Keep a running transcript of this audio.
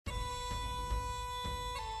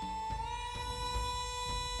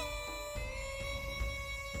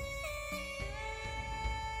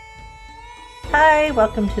Hi,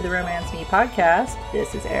 welcome to the Romance Me podcast.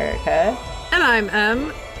 This is Erica. And I'm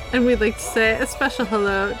Em, and we'd like to say a special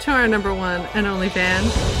hello to our number one and only fan.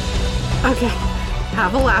 Okay,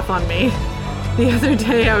 have a laugh on me. The other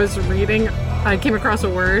day I came across a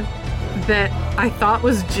word that I thought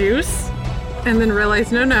was juice, and then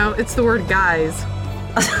realized, no, it's the word guys.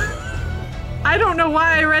 I don't know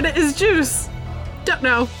why I read it as juice. Don't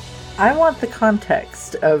know. I want the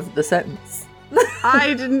context of the sentence.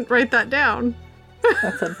 I didn't write that down.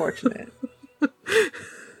 That's unfortunate.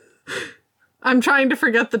 I'm trying to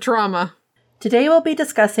forget the trauma. Today we'll be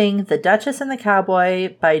discussing The Duchess and the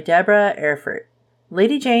Cowboy by Deborah Erfurt.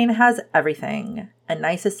 Lady Jane has everything. A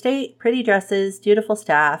nice estate, pretty dresses, dutiful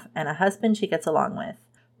staff, and a husband she gets along with.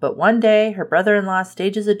 But one day, her brother-in-law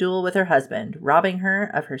stages a duel with her husband, robbing her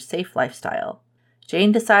of her safe lifestyle.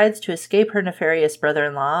 Jane decides to escape her nefarious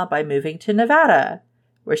brother-in-law by moving to Nevada,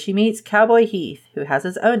 where she meets Cowboy Heath, who has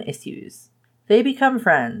his own issues. They become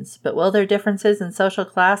friends, but will their differences in social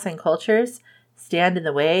class and cultures stand in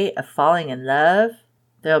the way of falling in love?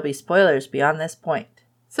 There'll be spoilers beyond this point.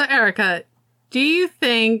 So, Erica, do you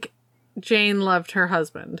think Jane loved her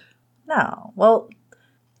husband? No. Well,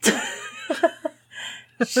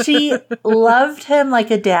 she loved him like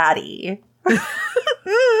a daddy.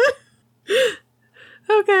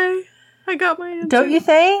 Okay, I got my answer. Don't you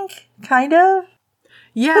think? Kind of?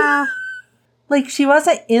 Yeah. Like, she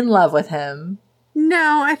wasn't in love with him.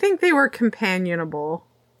 No, I think they were companionable.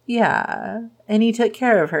 Yeah. And he took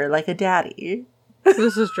care of her like a daddy.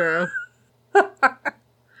 This is true.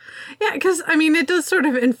 Yeah, because, it does sort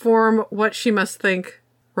of inform what she must think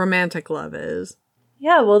romantic love is.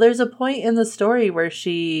 Yeah, well, there's a point in the story where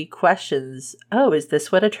she questions, oh, is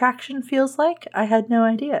this what attraction feels like? I had no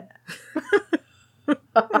idea.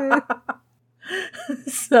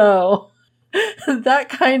 So, that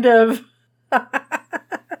kind of...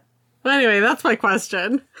 Anyway, that's my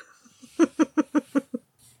question.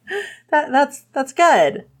 That's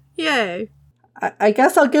good. Yay. I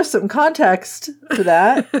guess I'll give some context to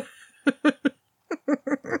that.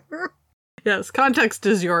 Yes, context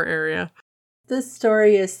is your area. This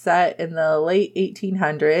story is set in the late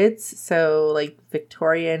 1800s, so like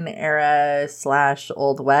Victorian era /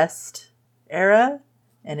 Old West era.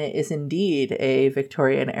 And it is indeed a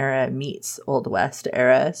Victorian era meets Old West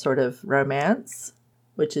era sort of romance,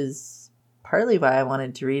 which is partly why I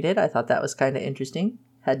wanted to read it. I thought that was kind of interesting.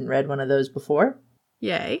 Hadn't read one of those before.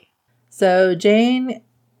 Yay. So Jane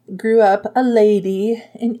grew up a lady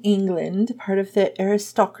in England, part of the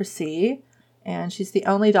aristocracy, and she's the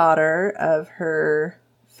only daughter of her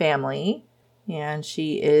family, and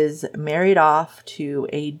she is married off to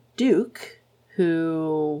a duke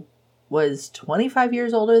who was 25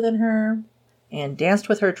 years older than her and danced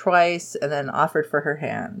with her twice and then offered for her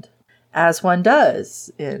hand, as one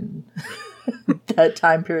does in that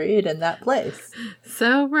time period and that place.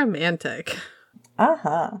 So romantic.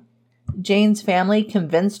 Uh-huh. Jane's family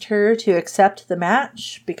convinced her to accept the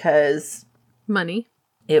match because money.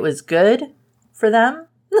 It was good for them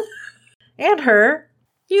and her.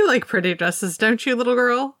 You like pretty dresses, don't you, little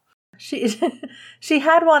girl? She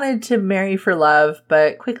had wanted to marry for love,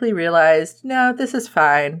 but quickly realized, no, this is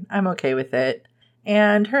fine. I'm okay with it.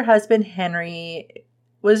 And her husband, Henry,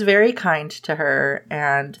 was very kind to her,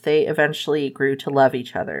 and they eventually grew to love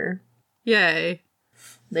each other. Yay.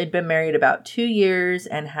 They'd been married about 2 years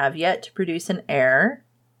and have yet to produce an heir,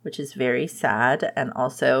 which is very sad and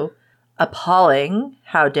also appalling.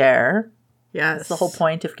 How dare. Yes. That's the whole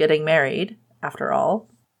point of getting married, after all.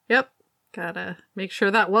 Yep. Gotta make sure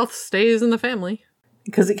that wealth stays in the family.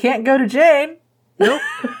 Because it can't go to Jane. Nope.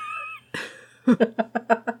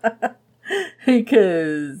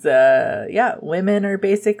 Because, women are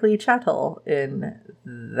basically chattel in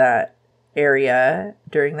that area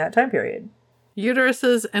during that time period.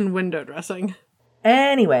 Uteruses and window dressing.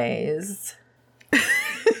 Anyways,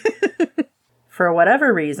 for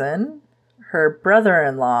whatever reason, her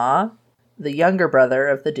brother-in-law, the younger brother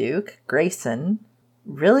of the Duke, Grayson,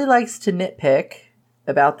 really likes to nitpick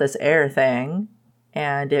about this heir thing,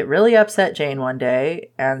 and it really upset Jane one day,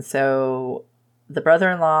 and so the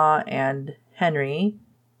brother-in-law and Henry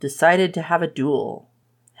decided to have a duel.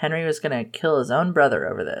 Henry was going to kill his own brother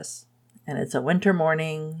over this, and it's a winter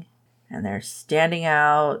morning, and they're standing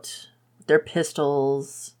out with their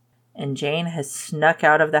pistols, and Jane has snuck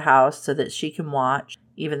out of the house so that she can watch,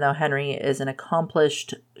 even though Henry is an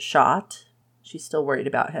accomplished shot. She's still worried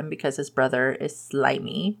about him because his brother is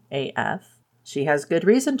slimy AF. She has good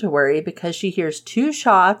reason to worry because she hears 2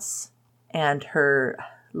 shots and her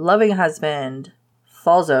loving husband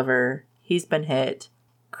falls over. He's been hit,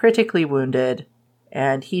 critically wounded,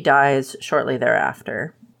 and he dies shortly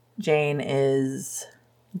thereafter. Jane is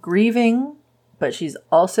grieving, but she's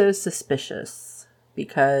also suspicious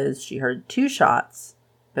because she heard 2 shots.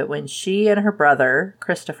 But when she and her brother,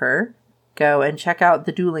 Christopher, go and check out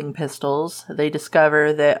the dueling pistols, they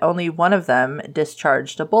discover that only one of them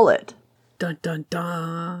discharged a bullet. Dun dun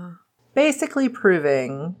dun. Basically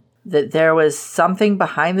proving that there was something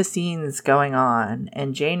behind the scenes going on.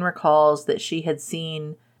 And Jane recalls that she had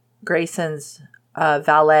seen Grayson's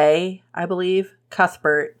valet, I believe,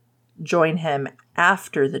 Cuthbert, join him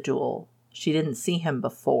after the duel. She didn't see him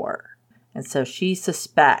before. And so she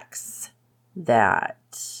suspects that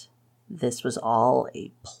this was all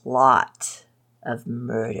a plot of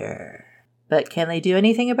murder. But can they do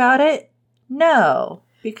anything about it? No,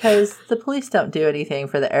 because the police don't do anything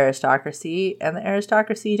for the aristocracy, and the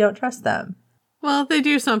aristocracy don't trust them. Well, they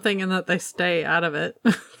do something in that they stay out of it.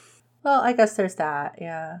 Well, I guess there's that,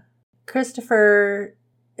 yeah. Christopher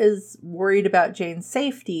is worried about Jane's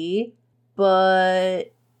safety,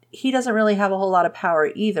 but he doesn't really have a whole lot of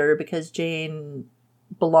power either because Jane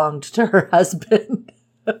belonged to her husband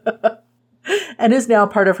and is now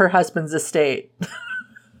part of her husband's estate.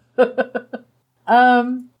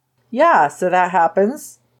 Yeah, so that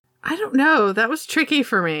happens. I don't know. That was tricky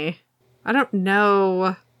for me. I don't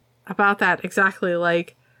know about that exactly.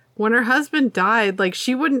 Like, when her husband died, like,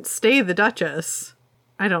 she wouldn't stay the Duchess.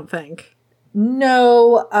 I don't think.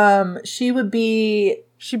 No, she would be...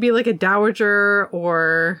 She'd be like a dowager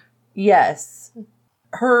or... Yes.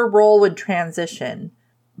 Her role would transition,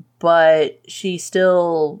 but she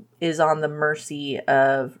still is on the mercy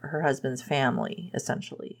of her husband's family,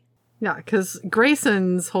 essentially. Yeah, because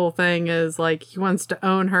Grayson's whole thing is, like, he wants to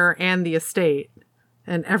own her and the estate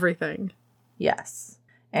and everything. Yes.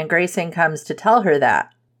 And Grayson comes to tell her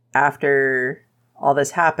that after all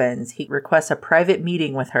this happens. He requests a private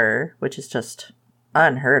meeting with her, which is just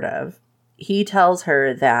unheard of. He tells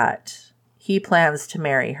her that he plans to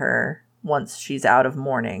marry her once she's out of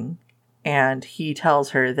mourning, and he tells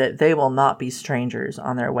her that they will not be strangers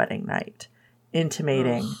on their wedding night,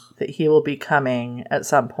 intimating that he will be coming at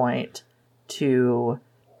some point to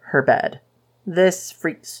her bed. This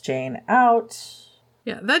freaks Jane out.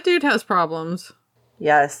 Yeah, that dude has problems.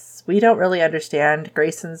 Yes, we don't really understand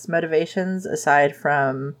Grayson's motivations aside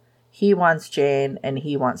from he wants Jane and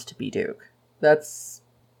he wants to be Duke. That's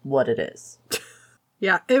what it is.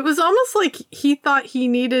 Yeah, it was almost like he thought he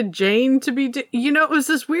needed Jane to be... it was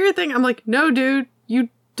this weird thing. I'm like, no, dude, you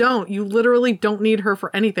don't. You literally don't need her for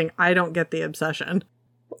anything. I don't get the obsession.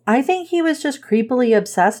 I think he was just creepily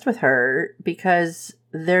obsessed with her because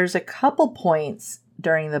there's a couple points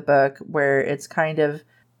during the book where it's kind of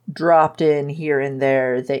dropped in here and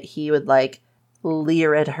there that he would, like,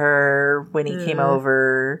 leer at her when he came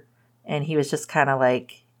over, and he was just kind of,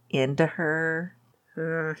 like, into her.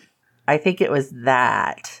 I think it was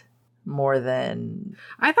that more than...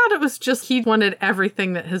 I thought it was just he wanted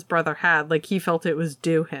everything that his brother had. Like, he felt it was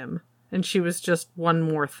due him. And she was just one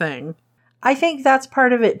more thing. I think that's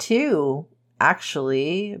part of it, too,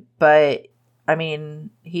 actually. But, I mean,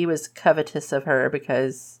 he was covetous of her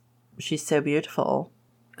because she's so beautiful.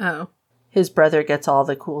 Oh. His brother gets all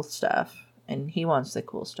the cool stuff, and he wants the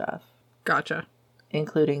cool stuff. Gotcha.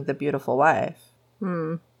 Including the beautiful wife.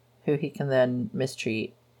 Hmm. Who he can then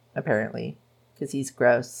mistreat, apparently, because he's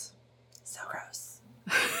gross. So gross.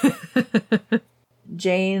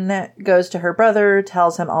 Jane goes to her brother,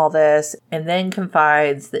 tells him all this, and then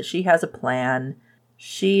confides that she has a plan.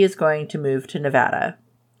 She is going to move to Nevada.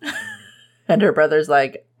 And her brother's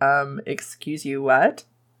like, excuse you, what?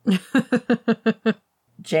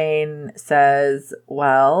 Jane says,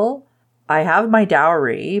 well, I have my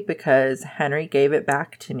dowry because Henry gave it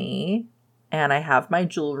back to me. And I have my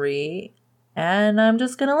jewelry, and I'm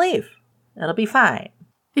just gonna leave. It'll be fine.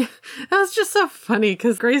 Yeah, that was just so funny,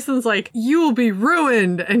 because Grayson's like, you will be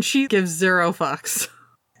ruined, and she gives 0 fucks.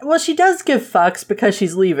 Well, she does give fucks because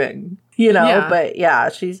she's leaving, Yeah. But yeah,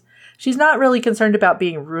 she's not really concerned about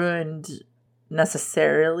being ruined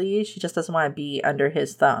necessarily. She just doesn't want to be under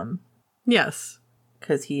his thumb. Yes.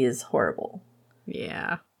 Because he is horrible.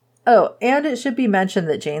 Yeah. Oh, and it should be mentioned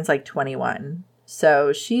that Jane's like 21.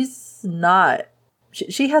 So she's not...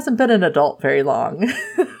 She hasn't been an adult very long.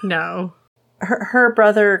 No. Her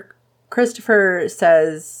brother, Christopher,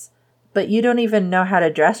 says, but you don't even know how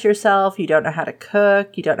to dress yourself. You don't know how to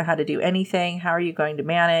cook. You don't know how to do anything. How are you going to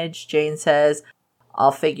manage? Jane says,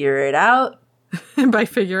 I'll figure it out. And by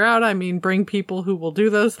figure out, I mean bring people who will do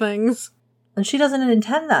those things. And she doesn't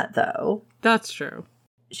intend that, though. That's true.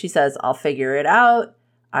 She says, I'll figure it out.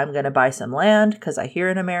 I'm going to buy some land because I hear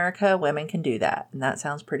in America women can do that. And that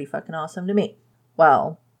sounds pretty fucking awesome to me.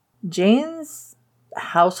 Well, Jane's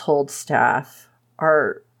household staff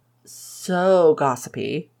are so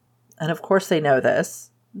gossipy. And of course they know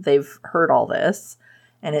this. They've heard all this.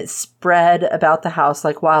 And it's spread about the house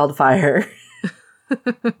like wildfire.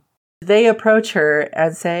 They approach her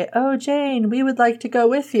and say, "Oh, Jane, we would like to go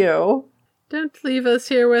with you." Don't leave us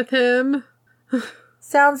here with him.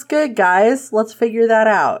 Sounds good, guys. Let's figure that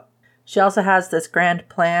out. She also has this grand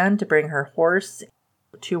plan to bring her horse,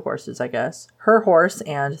 2 horses, I guess, her horse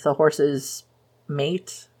and the horse's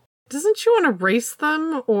mate. Doesn't she want to race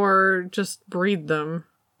them or just breed them?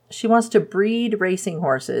 She wants to breed racing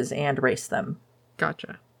horses and race them.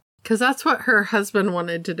 Gotcha. Because that's what her husband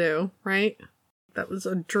wanted to do, right? That was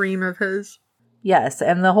a dream of his. Yes,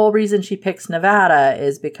 and the whole reason she picks Nevada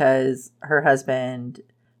is because her husband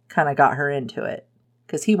kind of got her into it.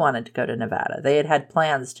 Because he wanted to go to Nevada. They had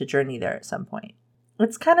plans to journey there at some point.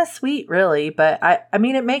 It's kind of sweet, really, but I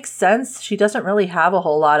mean, it makes sense. She doesn't really have a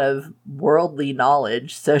whole lot of worldly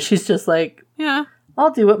knowledge, so she's just like, yeah,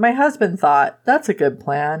 I'll do what my husband thought. That's a good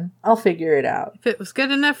plan. I'll figure it out. If it was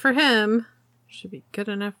good enough for him, it should be good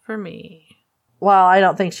enough for me. While I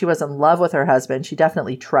don't think she was in love with her husband, she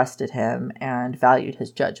definitely trusted him and valued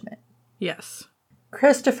his judgment. Yes.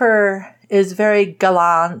 Christopher is very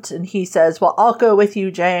gallant, and he says, "Well, I'll go with you,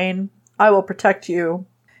 Jane. I will protect you."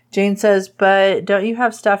 Jane says, "But don't you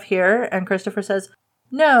have stuff here?" And Christopher says,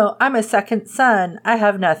 "No, I'm a second son. I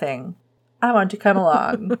have nothing. I want to come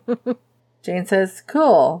along." Jane says,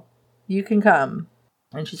 "Cool. You can come."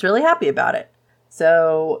 And she's really happy about it.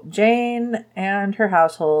 So Jane and her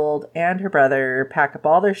household and her brother pack up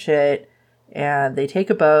all their shit, and they take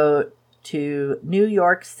a boat to New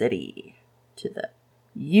York City, to the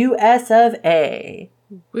US of A.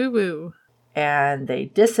 Woo-woo. And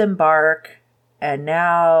they disembark, and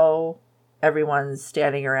now everyone's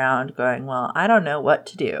standing around going, "Well, I don't know what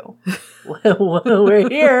to do. We're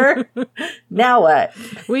here. Now what?"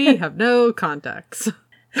 We have no contacts.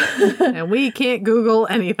 And we can't Google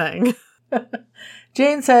anything.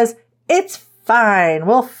 Jane says, "It's fine.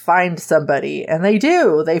 We'll find somebody." And they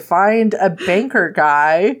do. They find a banker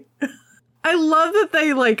guy. I love that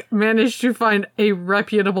they, managed to find a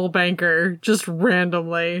reputable banker just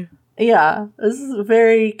randomly. Yeah, this is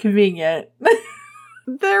very convenient.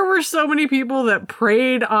 There were so many people that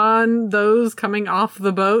preyed on those coming off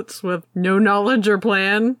the boats with no knowledge or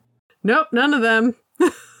plan. Nope, none of them.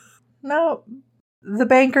 Nope. The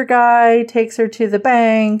banker guy takes her to the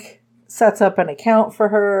bank, sets up an account for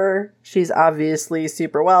her. She's obviously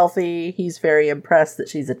super wealthy. He's very impressed that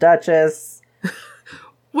she's a duchess.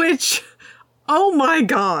 Which, oh my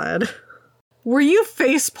god. Were you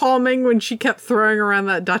face palming when she kept throwing around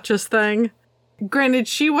that duchess thing? Granted,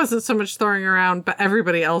 she wasn't so much throwing around, but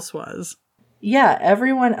everybody else was. Yeah,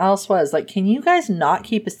 everyone else was. Can you guys not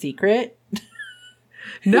keep a secret?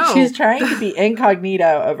 No. She's trying to be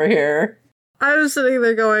incognito over here. I was sitting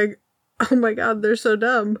there going, oh my god, they're so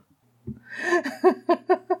dumb.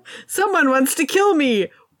 Someone wants to kill me.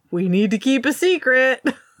 We need to keep a secret.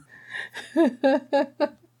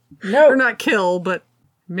 No. Or not kill, but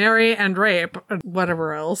marry and rape, and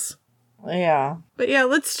whatever else. Yeah. But yeah,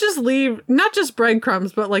 let's just leave, not just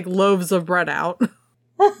breadcrumbs, but loaves of bread out.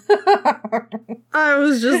 I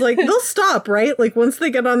was just they'll stop, right? Once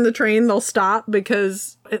they get on the train, they'll stop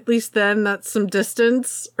because at least then that's some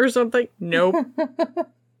distance or something. Nope.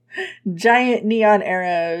 Giant neon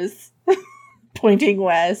arrows pointing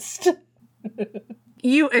west.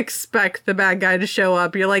 You expect the bad guy to show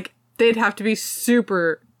up. You're they'd have to be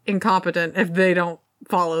super incompetent if they don't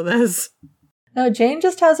follow this. No, Jane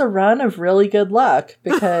just has a run of really good luck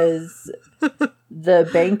because the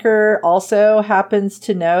banker also happens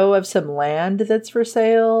to know of some land that's for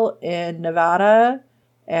sale in Nevada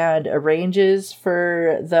and arranges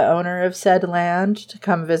for the owner of said land to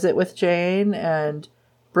come visit with Jane and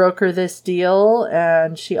broker this deal.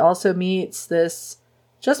 And she also meets this,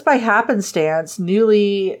 just by happenstance,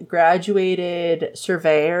 newly graduated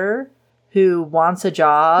surveyor who wants a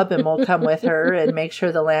job and will come with her and make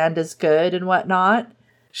sure the land is good and whatnot.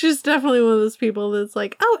 She's definitely one of those people that's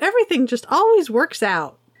oh, everything just always works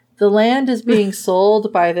out. The land is being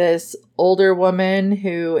sold by this older woman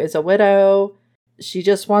who is a widow. She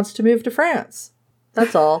just wants to move to France.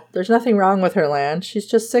 That's all. There's nothing wrong with her land. She's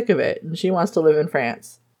just sick of it and she wants to live in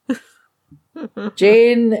France.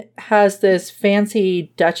 Jane has this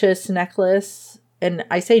fancy Duchess necklace. And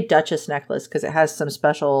I say Duchess necklace because it has some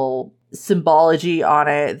special symbology on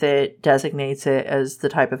it that designates it as the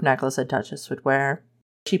type of necklace a duchess would wear.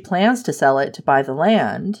 She plans to sell it to buy the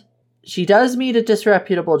land. She does meet a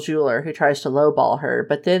disreputable jeweler who tries to lowball her,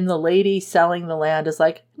 but then the lady selling the land is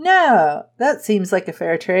like, "No, that seems like a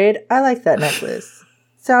fair trade. I like that necklace.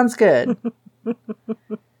 Sounds good."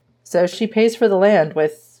 So she pays for the land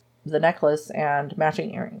with the necklace and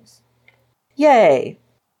matching earrings. Yay!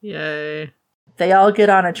 Yay. They all get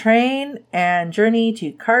on a train and journey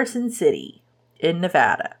to Carson City in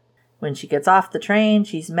Nevada. When she gets off the train,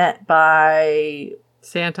 she's met by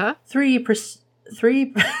Santa? three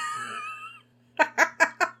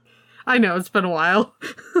I know, it's been a while.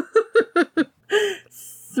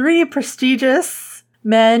 three prestigious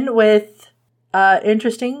men with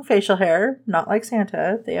interesting facial hair. Not like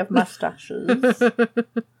Santa. They have mustaches.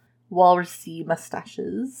 Walrusy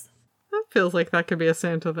mustaches. That feels like that could be a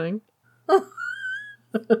Santa thing.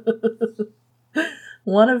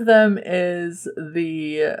 One of them is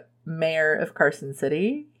the mayor of Carson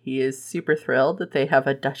City. He is super thrilled that they have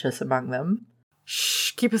a Duchess among them.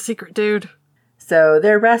 Shh, keep a secret, dude. So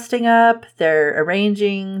they're resting up. They're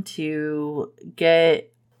arranging to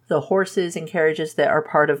get the horses and carriages that are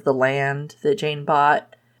part of the land that Jane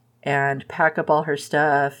bought and pack up all her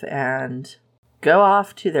stuff and go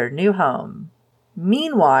off to their new home.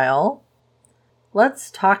 Meanwhile,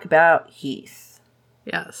 let's talk about Heath.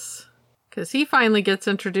 Yes. Because he finally gets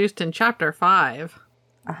introduced in chapter 5.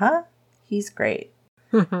 Uh-huh. He's great.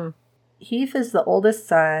 Heath is the oldest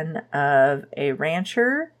son of a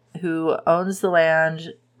rancher who owns the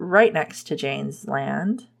land right next to Jane's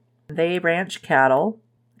land. They ranch cattle,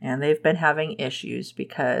 and they've been having issues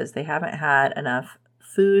because they haven't had enough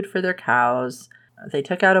food for their cows. They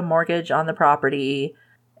took out a mortgage on the property,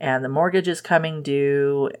 and the mortgage is coming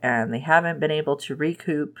due, and they haven't been able to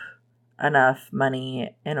recoup enough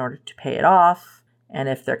money in order to pay it off. And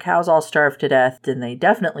if their cows all starve to death, then they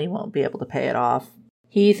definitely won't be able to pay it off.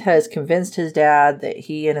 Heath has convinced his dad that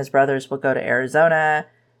he and his brothers will go to Arizona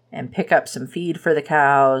and pick up some feed for the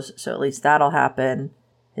cows, so at least that'll happen.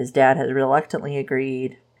 His dad has reluctantly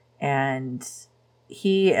agreed, and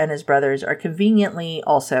he and his brothers are conveniently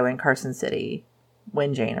also in Carson City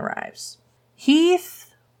when Jane arrives.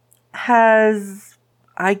 Heath has,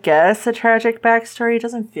 I guess, a tragic backstory. It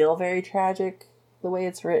doesn't feel very tragic the way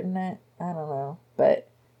it's written it. I don't know. But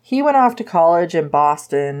he went off to college in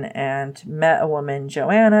Boston and met a woman,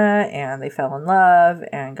 Joanna, and they fell in love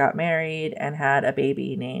and got married and had a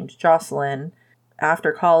baby named Jocelyn.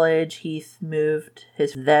 After college, Heath moved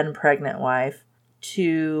his then pregnant wife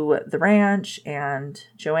to the ranch, and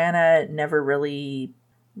Joanna never really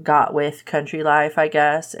got with country life, I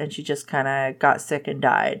guess, and she just kind of got sick and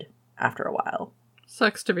died after a while.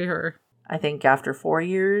 Sucks to be her. I think after 4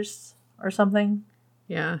 years or something.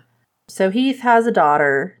 Yeah. So Heath has a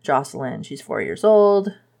daughter, Jocelyn. She's 4 years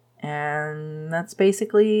old, and that's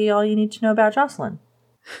basically all you need to know about Jocelyn.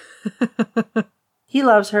 He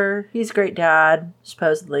loves her. He's a great dad,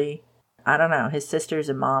 supposedly. I don't know. His sisters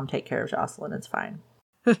and mom take care of Jocelyn. It's fine.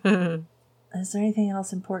 Is there anything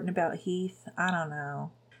else important about Heath? I don't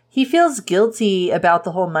know. He feels guilty about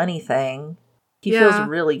the whole money thing. He feels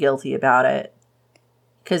really guilty about it.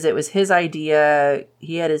 Because it was his idea.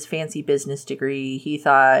 He had his fancy business degree. He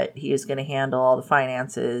thought he was going to handle all the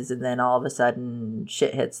finances. And then all of a sudden,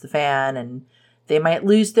 shit hits the fan. And they might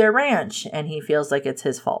lose their ranch. And he feels like it's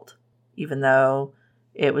his fault. Even though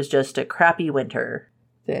it was just a crappy winter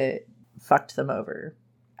that fucked them over.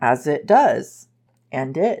 As it does.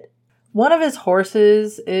 And did. One of his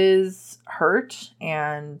horses is hurt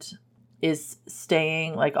and is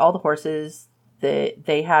staying, like all the horses that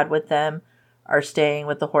they had with them are staying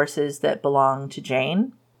with the horses that belong to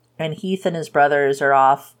Jane. And Heath and his brothers are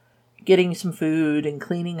off getting some food and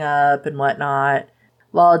cleaning up and whatnot,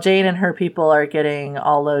 while Jane and her people are getting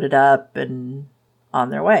all loaded up and on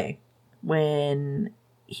their way. When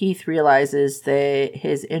Heath realizes that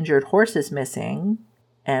his injured horse is missing,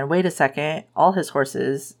 and wait a second, all his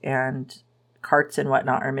horses and carts and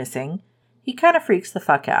whatnot are missing, he kind of freaks the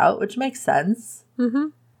fuck out, which makes sense. Mm-hmm.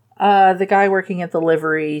 The guy working at the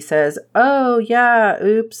livery says, "Oh, yeah,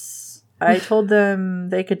 oops. I told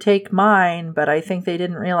them they could take mine, but I think they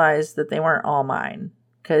didn't realize that they weren't all mine.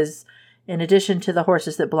 Because in addition to the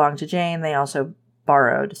horses that belong to Jane, they also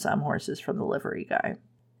borrowed some horses from the livery guy."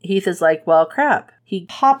 Heath is like, well, crap. He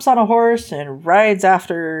hops on a horse and rides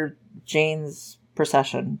after Jane's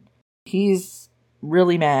procession. He's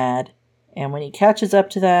really mad. And when he catches up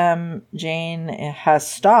to them, Jane has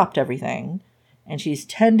stopped everything. And she's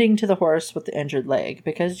tending to the horse with the injured leg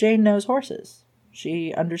because Jane knows horses.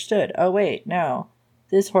 She understood. Oh, wait, no.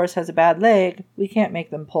 This horse has a bad leg. We can't make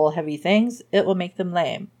them pull heavy things. It will make them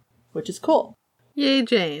lame. Which is cool. Yay,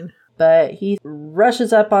 Jane. But he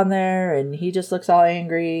rushes up on there and he just looks all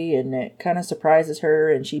angry and it kind of surprises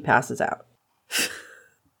her and she passes out.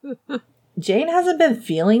 Jane hasn't been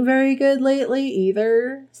feeling very good lately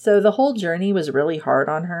either. So the whole journey was really hard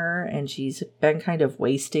on her and she's been kind of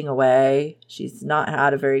wasting away. She's not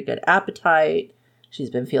had a very good appetite. She's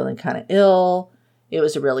been feeling kind of ill. It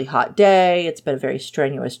was a really hot day. It's been a very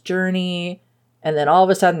strenuous journey. And then all of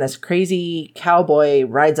a sudden, this crazy cowboy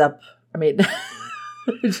rides up. I mean,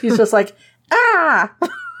 she's just like, ah!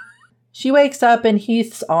 She wakes up in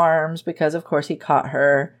Heath's arms because, of course, he caught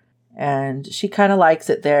her. And she kind of likes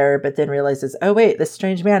it there, but then realizes, oh, wait, this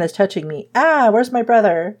strange man is touching me. Ah, where's my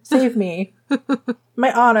brother? Save me.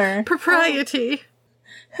 My honor. Propriety.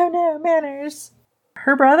 Oh, no, manners.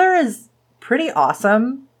 Her brother is pretty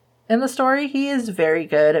awesome in the story. He is very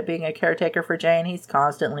good at being a caretaker for Jane. He's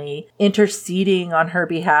constantly interceding on her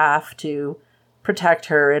behalf to protect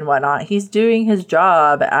her and whatnot. He's doing his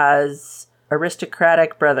job as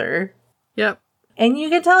aristocratic brother. Yep. And you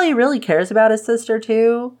can tell he really cares about his sister,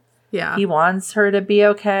 too. Yeah. He wants her to be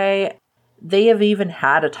okay. They have even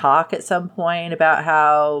had a talk at some point about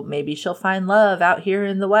how maybe she'll find love out here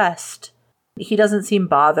in the West. He doesn't seem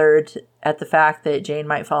bothered at the fact that Jane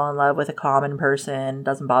might fall in love with a common person.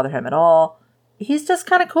 Doesn't bother him at all. He's just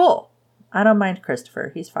kind of cool. I don't mind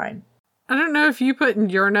Christopher. He's fine. I don't know if you put in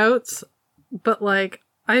your notes, but like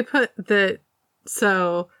I put that.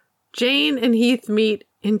 So Jane and Heath meet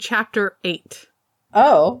in chapter 8.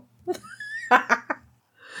 Oh.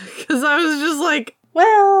 Because I was just like,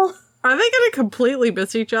 well, are they going to completely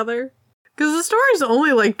miss each other? Because the story's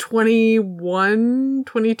only like 21,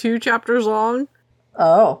 22 chapters long.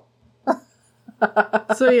 Oh.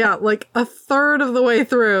 So yeah, like a third of the way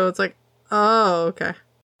through, it's like, oh, okay.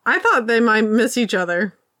 I thought they might miss each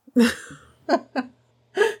other.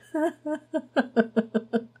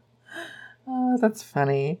 Oh, that's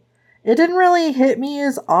funny. It didn't really hit me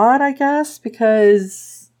as odd, I guess,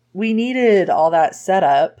 because we needed all that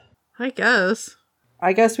setup. I guess.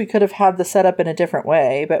 I guess we could have had the setup in a different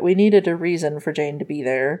way, but we needed a reason for Jane to be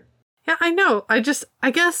there. Yeah, I know. I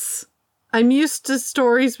guess I'm used to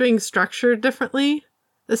stories being structured differently,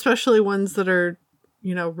 especially ones that are,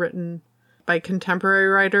 you know, written by contemporary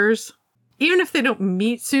writers. Even if they don't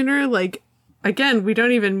meet sooner, like, again, we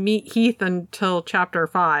don't even meet Heath until chapter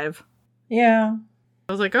 5. Yeah.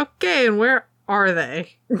 I was like, okay, and where are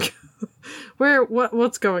they?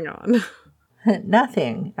 What's going on?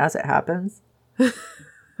 Nothing, as it happens.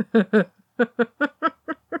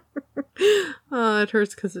 Oh, it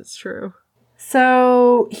hurts because it's true.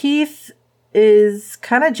 So Heath is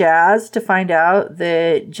kind of jazzed to find out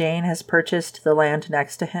that Jane has purchased the land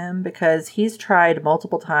next to him because he's tried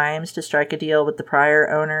multiple times to strike a deal with the prior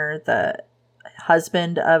owner, the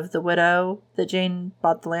husband of the widow that Jane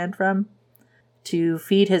bought the land from, to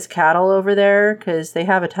feed his cattle over there because they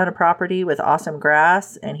have a ton of property with awesome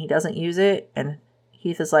grass and he doesn't use it. And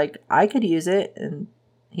Heath is like, I could use it. And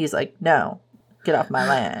he's like, no, get off my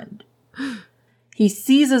land. He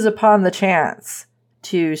seizes upon the chance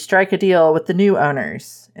to strike a deal with the new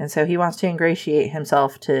owners. And so he wants to ingratiate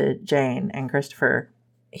himself to Jane and Christopher.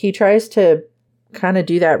 He tries to kind of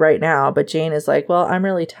do that right now, but Jane is like, well, I'm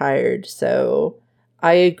really tired, so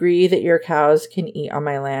I agree that your cows can eat on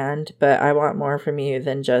my land, but I want more from you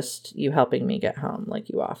than just you helping me get home like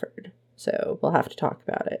you offered. So we'll have to talk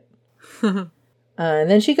about it. And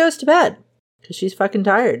then she goes to bed because she's fucking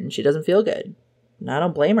tired and she doesn't feel good. And I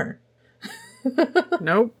don't blame her.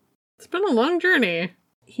 Nope. It's been a long journey.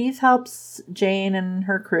 Heath helps Jane and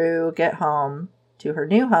her crew get home to her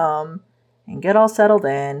new home and get all settled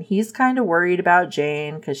in. He's kind of worried about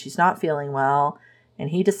Jane because she's not feeling well. And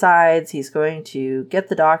he decides he's going to get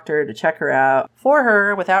the doctor to check her out for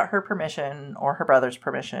her without her permission or her brother's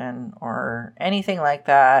permission or anything like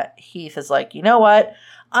that. Heath is like, you know what?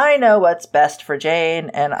 I know what's best for Jane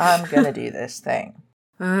and I'm going to do this thing.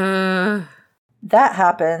 That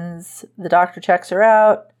happens. The doctor checks her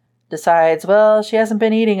out, decides, well, she hasn't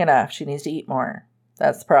been eating enough. She needs to eat more.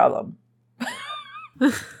 That's the problem.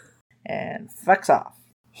 And fucks off.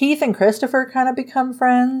 Heath and Christopher kind of become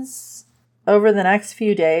friends. Over the next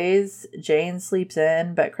few days, Jane sleeps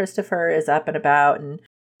in, but Christopher is up and about, and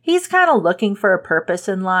he's kind of looking for a purpose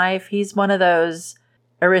in life. He's one of those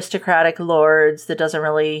aristocratic lords that doesn't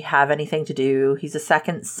really have anything to do. He's a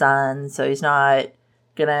second son, so he's not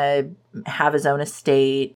gonna have his own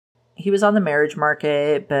estate. He was on the marriage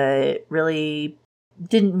market, but really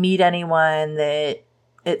didn't meet anyone that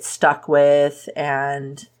it stuck with,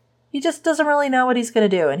 and he just doesn't really know what he's going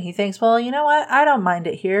to do. And he thinks, well, you know what? I don't mind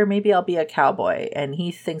it here. Maybe I'll be a cowboy. And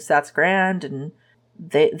he thinks that's grand. And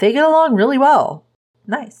they get along really well.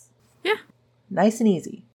 Nice. Yeah. Nice and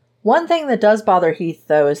easy. One thing that does bother Heath,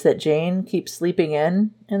 though, is that Jane keeps sleeping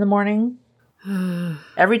in the morning.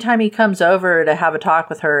 Every time he comes over to have a talk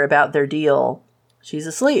with her about their deal, she's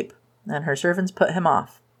asleep. And her servants put him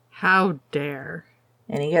off. How dare.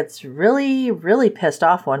 And he gets really, really pissed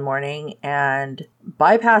off one morning and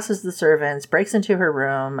bypasses the servants, breaks into her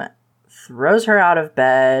room, throws her out of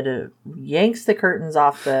bed, yanks the curtains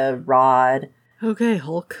off the rod. Okay,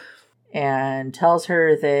 Hulk. And tells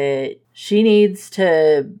her that she needs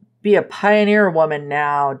to be a pioneer woman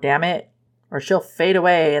now, damn it, or she'll fade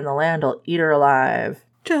away and the land will eat her alive.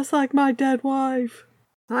 Just like my dead wife.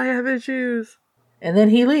 I have issues. And then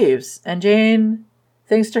he leaves, and Jane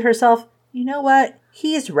thinks to herself, you know what?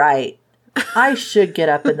 He's right. I should get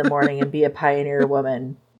up in the morning and be a pioneer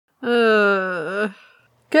woman.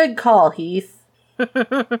 Good call, Heath.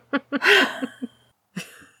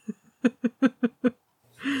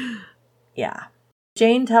 Yeah.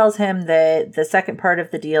 Jane tells him that the second part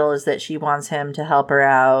of the deal is that she wants him to help her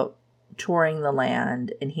out touring the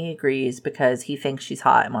land, and he agrees because he thinks she's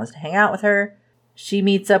hot and wants to hang out with her. She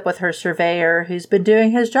meets up with her surveyor who's been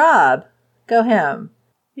doing his job. Go him.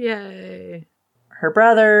 Yay. Her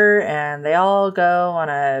brother, and they all go on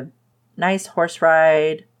a nice horse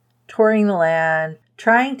ride, touring the land,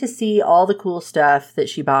 trying to see all the cool stuff that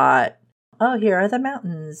she bought. Oh, here are the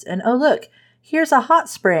mountains. And oh, look, here's a hot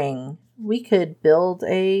spring. We could build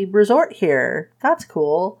a resort here. That's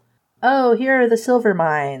cool. Oh, here are the silver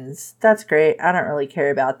mines. That's great. I don't really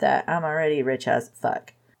care about that. I'm already rich as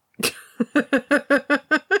fuck.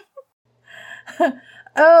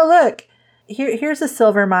 Oh, look. Here's a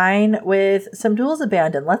silver mine with some tools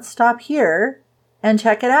abandoned. Let's stop here and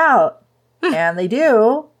check it out. And they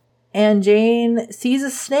do. And Jane sees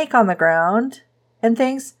a snake on the ground and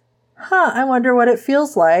thinks, I wonder what it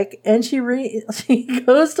feels like. And she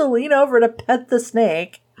goes to lean over to pet the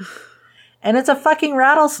snake. And it's a fucking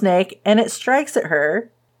rattlesnake, and it strikes at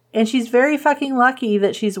her. And she's very fucking lucky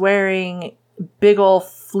that she's wearing big ol'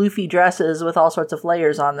 floofy dresses with all sorts of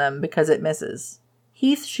layers on them because it misses.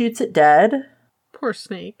 Heath shoots it dead. Poor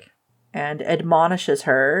snake. And admonishes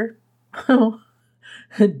her.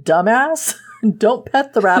 Dumbass, don't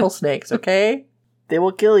pet the rattlesnakes, okay? They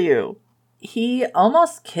will kill you. He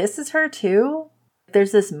almost kisses her too.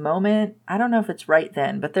 There's this moment, I don't know if it's right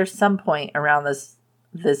then, but there's some point around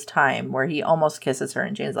this time where he almost kisses her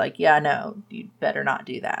and Jane's like, yeah, no, you better not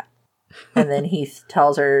do that. And then he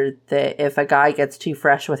tells her that if a guy gets too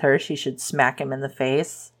fresh with her, she should smack him in the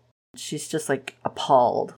face. She's just like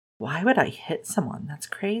appalled. Why would I hit someone? That's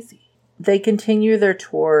crazy. They continue their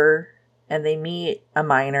tour and they meet a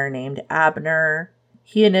miner named Abner.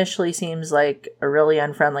 He initially seems like a really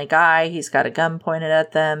unfriendly guy. He's got a gun pointed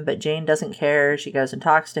at them, but Jane doesn't care. She goes and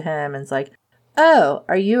talks to him and is like, oh,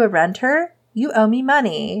 are you a renter? You owe me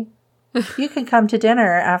money. You can come to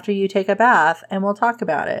dinner after you take a bath and we'll talk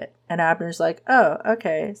about it. And Abner's like, oh,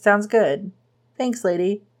 okay, sounds good. Thanks,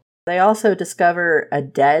 lady. They also discover a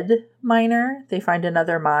dead miner. They find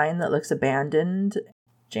another mine that looks abandoned.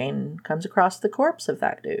 Jane comes across the corpse of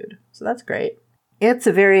that dude. So that's great. It's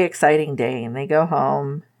a very exciting day, and they go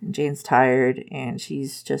home, and Jane's tired, and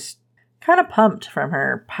she's just kind of pumped from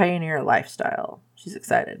her pioneer lifestyle. She's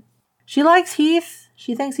excited. She likes Heath.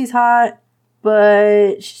 She thinks he's hot,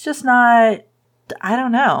 but she's just not, I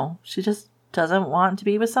don't know. She just doesn't want to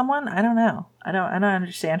be with someone. I don't know. I don't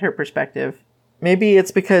understand her perspective. Maybe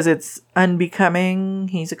it's because it's unbecoming.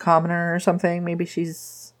 He's a commoner or something. Maybe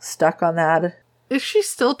she's stuck on that. Is she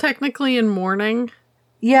still technically in mourning?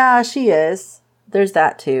 Yeah, she is. There's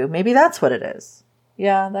that too. Maybe that's what it is.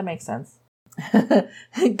 Yeah, that makes sense.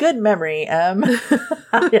 Good memory, Em.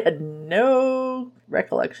 I had no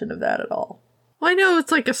recollection of that at all. Well, I know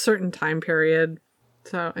it's like a certain time period.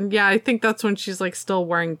 So, and yeah, I think that's when she's like still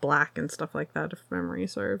wearing black and stuff like that, if memory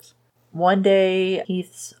serves. One day,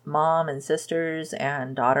 Heath's mom and sisters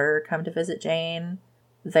and daughter come to visit Jane.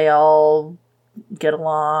 They all get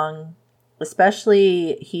along,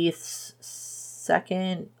 especially Heath's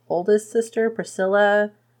second oldest sister,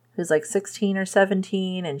 Priscilla, who's like 16 or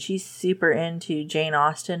 17, and she's super into Jane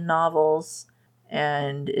Austen novels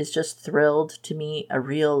and is just thrilled to meet a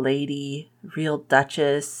real lady, real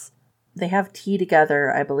Duchess. They have tea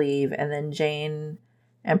together, I believe, and then Jane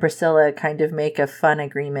and Priscilla kind of make a fun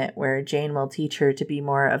agreement where Jane will teach her to be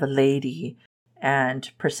more of a lady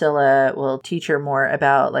and Priscilla will teach her more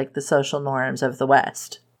about like the social norms of the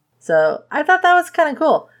West. So I thought that was kind of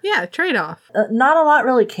cool. Yeah, trade-off. Not a lot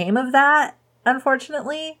really came of that,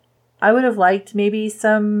 unfortunately. I would have liked maybe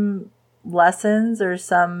some lessons or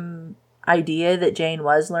some idea that Jane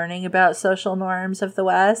was learning about social norms of the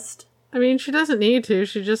West. I mean, she doesn't need to.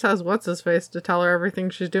 She just has what's-his-face to tell her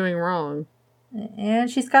everything she's doing wrong.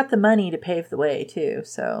 And she's got the money to pave the way, too,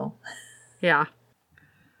 so... Yeah.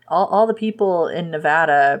 All the people in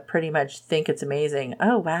Nevada pretty much think it's amazing.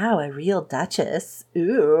 Oh, wow, a real Duchess.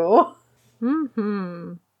 Ooh.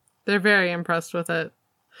 Mm-hmm. They're very impressed with it.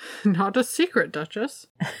 Not a secret, Duchess.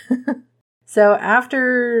 So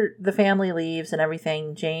after the family leaves and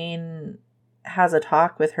everything, Jane has a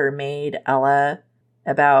talk with her maid, Ella,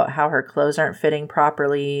 about how her clothes aren't fitting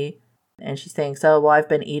properly. And she thinks, oh, well, I've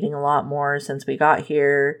been eating a lot more since we got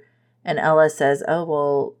here. And Ella says, oh,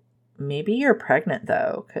 well, maybe you're pregnant,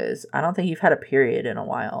 though, because I don't think you've had a period in a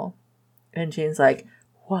while. And Jane's like,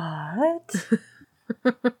 what?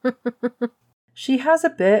 She has a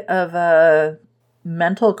bit of a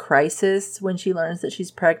mental crisis when she learns that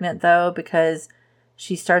she's pregnant, though, because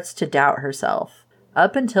she starts to doubt herself.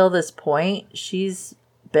 Up until this point, she's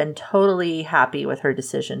been totally happy with her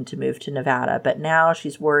decision to move to Nevada, but now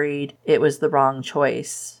she's worried it was the wrong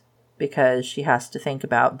choice because she has to think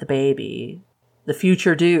about the baby, the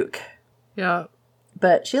future Duke. Yeah.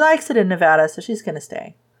 But she likes it in Nevada, so she's going to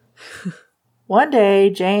stay. One day,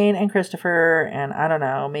 Jane and Christopher and, I don't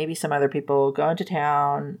know, maybe some other people go into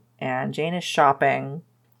town, and Jane is shopping,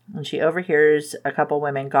 and she overhears a couple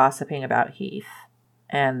women gossiping about Heath.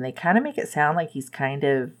 And they kind of make it sound like he's kind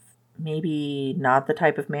of maybe not the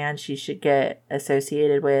type of man she should get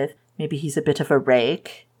associated with. Maybe he's a bit of a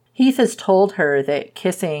rake. Heath has told her that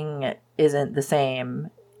kissing isn't the same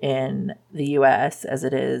in the US as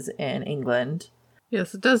it is in England.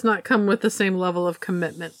 Yes, it does not come with the same level of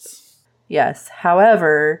commitments. Yes.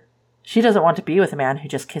 However, she doesn't want to be with a man who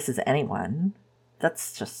just kisses anyone.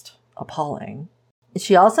 That's just appalling.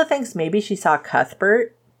 She also thinks maybe she saw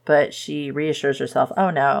Cuthbert, but she reassures herself, oh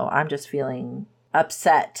no, I'm just feeling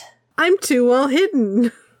upset. I'm too well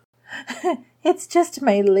hidden. It's just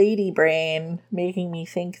my lady brain making me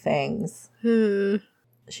think things.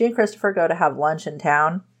 She and Christopher go to have lunch in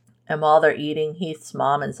town, and while they're eating, Heath's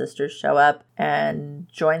mom and sisters show up and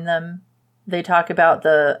join them. They talk about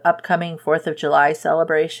the upcoming 4th of July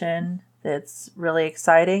celebration. It's really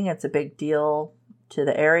exciting. It's a big deal to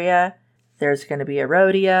the area. There's going to be a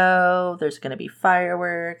rodeo. There's going to be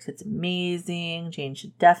fireworks. It's amazing. Jane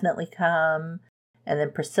should definitely come. And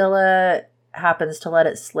then Priscilla happens to let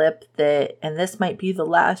it slip that, and this might be the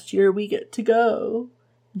last year we get to go.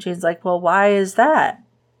 And Jane's like, well, why is that?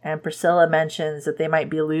 And Priscilla mentions that they might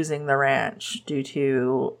be losing the ranch due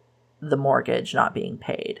to the mortgage not being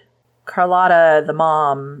paid. Carlotta, the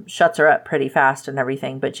mom, shuts her up pretty fast and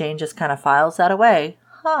everything, but Jane just kind of files that away.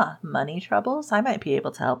 Money troubles? I might be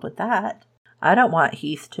able to help with that. I don't want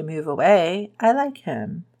Heath to move away. I like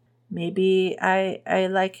him. Maybe I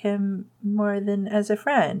like him more than as a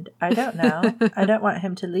friend. I don't know. I don't want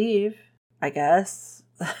him to leave, I guess.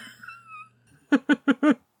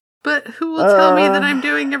 But who will tell me that I'm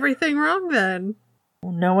doing everything wrong then?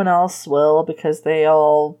 No one else will, because they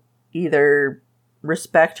all either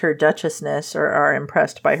respect her duchessness or are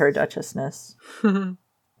impressed by her duchessness.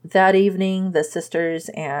 That evening, the sisters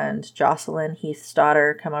and Jocelyn, Heath's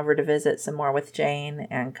daughter, come over to visit some more with Jane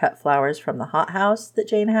and cut flowers from the hothouse that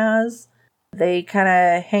Jane has. They kind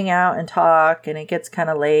of hang out and talk, and it gets kind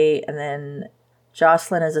of late, and then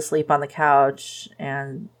Jocelyn is asleep on the couch,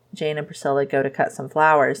 and Jane and Priscilla go to cut some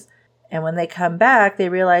flowers. And when they come back, they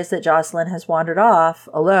realize that Jocelyn has wandered off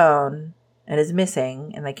alone and is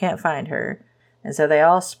missing, and they can't find her. And so they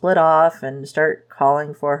all split off and start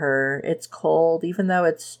calling for her. It's cold. Even though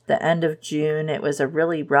it's the end of June, it was a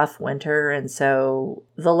really rough winter. And so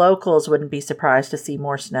the locals wouldn't be surprised to see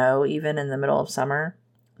more snow, even in the middle of summer.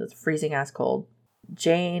 It's freezing ass cold.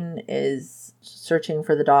 Jane is searching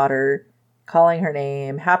for the daughter, calling her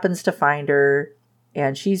name, happens to find her,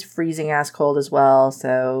 and she's freezing ass cold as well.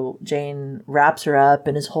 So Jane wraps her up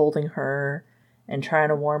and is holding her and trying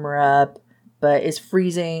to warm her up, but is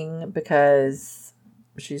freezing because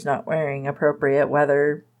she's not wearing appropriate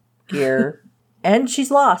weather gear. And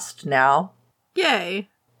she's lost now. Yay.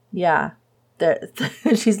 Yeah.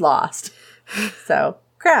 She's lost. So,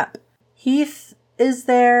 crap. Heath is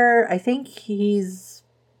there. I think he's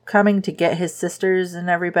coming to get his sisters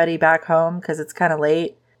and everybody back home because it's kind of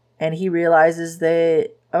late. And he realizes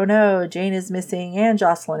that, oh no, Jane is missing and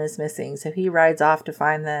Jocelyn is missing. So he rides off to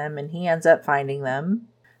find them, and he ends up finding them.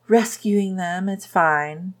 Rescuing them, it's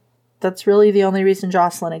fine. That's really the only reason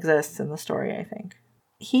Jocelyn exists in the story, I think.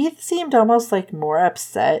 Heath seemed almost like more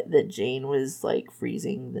upset that Jane was like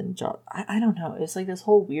freezing than I don't know. It was like this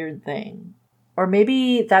whole weird thing. Or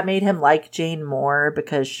maybe that made him like Jane more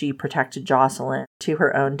because she protected Jocelyn to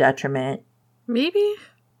her own detriment. Maybe?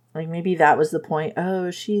 Like maybe that was the point.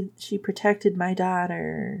 Oh, she protected my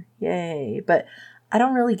daughter. Yay. But I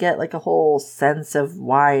don't really get like a whole sense of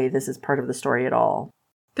why this is part of the story at all.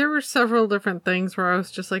 There were several different things where I was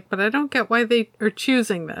just like, but I don't get why they are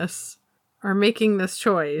choosing this or making this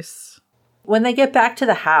choice. When they get back to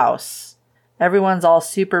the house Everyone's all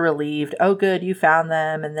super relieved. Oh, good, you found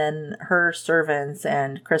them. And then her servants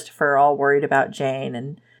and Christopher are all worried about Jane.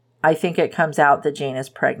 And I think it comes out that Jane is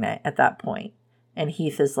pregnant at that point. And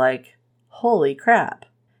Heath is like, holy crap.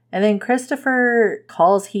 And then Christopher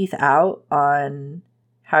calls Heath out on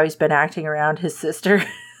how he's been acting around his sister.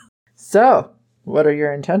 So, what are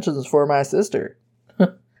your intentions for my sister?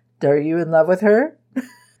 Are you in love with her?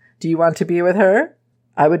 Do you want to be with her?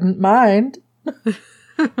 I wouldn't mind.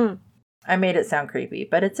 I made it sound creepy,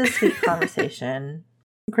 but it's a sweet conversation.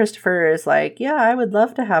 Christopher is like, yeah, I would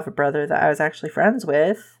love to have a brother that I was actually friends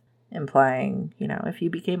with. Implying, if you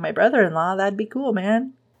became my brother-in-law, that'd be cool,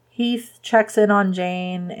 man. Heath checks in on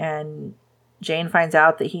Jane, and Jane finds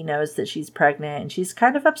out that he knows that she's pregnant, and she's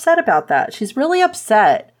kind of upset about that. She's really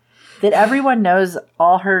upset that everyone knows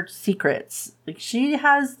all her secrets. Like, she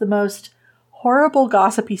has the most horrible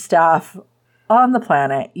gossipy staff on the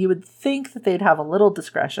planet. You would think that they'd have a little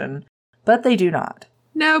discretion, but they do not.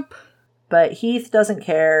 Nope. But Heath doesn't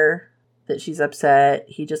care that she's upset.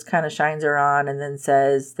 He just kind of shines her on and then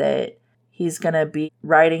says that he's going to be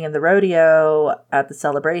riding in the rodeo at the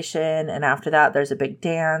celebration, and after that there's a big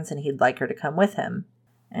dance and he'd like her to come with him.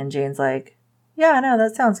 And Jane's like, yeah, no,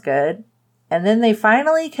 that sounds good. And then they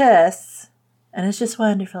finally kiss, and it's just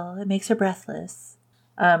wonderful. It makes her breathless.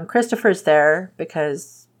 Christopher's there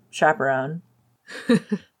because chaperone.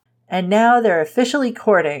 And now they're officially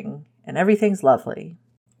courting, and everything's lovely.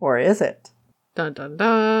 Or is it? Dun dun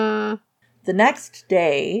dun. The next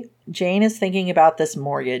day, Jane is thinking about this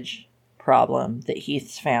mortgage problem that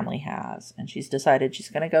Heath's family has, and she's decided she's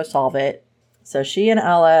going to go solve it. So she and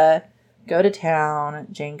Ella go to town.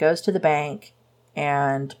 Jane goes to the bank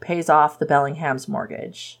and pays off the Bellingham's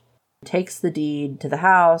mortgage, takes the deed to the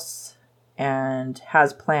house, and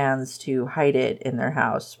has plans to hide it in their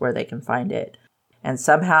house where they can find it. And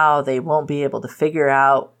somehow they won't be able to figure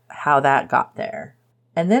out how that got there.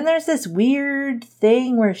 And then there's this weird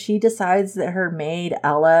thing where she decides that her maid,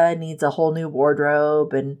 Ella, needs a whole new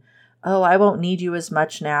wardrobe. And, oh, I won't need you as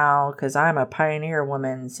much now because I'm a pioneer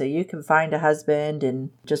woman. So you can find a husband and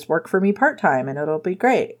just work for me part-time and it'll be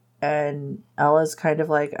great. And Ella's kind of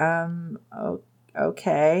like,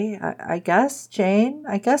 okay, I guess, Jane.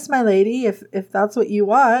 I guess, my lady, if that's what you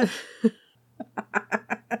want.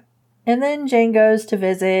 And then Jane goes to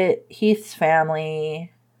visit Heath's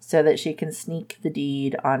family so that she can sneak the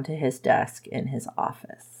deed onto his desk in his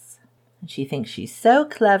office. And she thinks she's so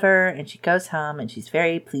clever, and she goes home and she's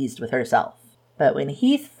very pleased with herself. But when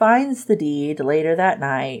Heath finds the deed later that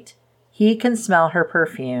night, he can smell her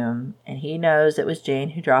perfume, and he knows it was Jane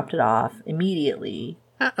who dropped it off immediately.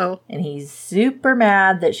 Uh-oh. And he's super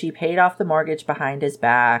mad that she paid off the mortgage behind his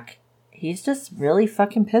back. He's just really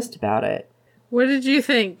fucking pissed about it. What did you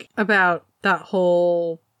think about that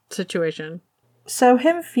whole situation? So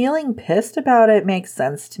him feeling pissed about it makes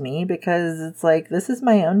sense to me because it's like, this is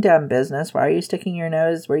my own damn business. Why are you sticking your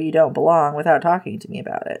nose where you don't belong without talking to me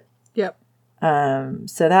about it? Yep.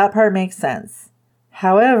 So that part makes sense.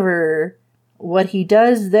 However, what he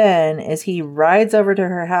does then is he rides over to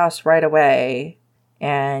her house right away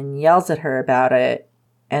and yells at her about it.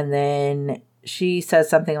 And then she says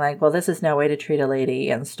something like, well, this is no way to treat a lady,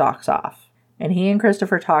 and stalks off. And he and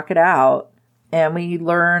Christopher talk it out. And we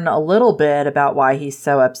learn a little bit about why he's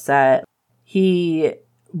so upset. He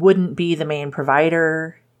wouldn't be the main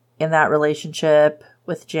provider in that relationship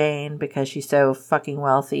with Jane because she's so fucking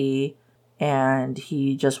wealthy. And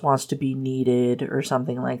he just wants to be needed or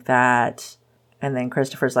something like that. And then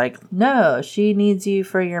Christopher's like, no, she needs you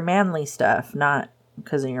for your manly stuff, not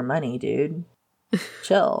because of your money, dude.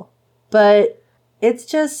 Chill. But it's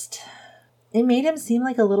just, it made him seem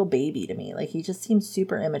like a little baby to me. Like, he just seems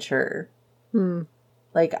super immature.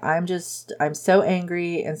 Like, I'm so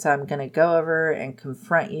angry, and so I'm gonna go over and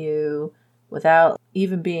confront you without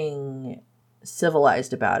even being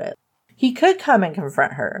civilized about it. He could come and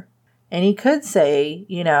confront her, and he could say,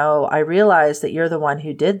 I realize that you're the one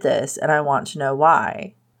who did this, and I want to know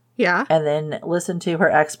why. Yeah. And then listen to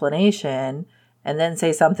her explanation, and then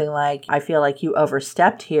say something like, I feel like you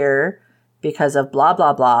overstepped here because of blah,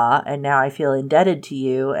 blah, blah, and now I feel indebted to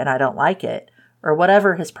you, and I don't like it. Or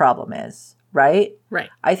whatever his problem is. Right? Right.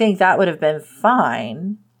 I think that would have been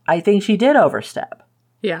fine. I think she did overstep.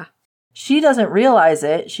 Yeah. She doesn't realize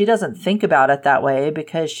it. She doesn't think about it that way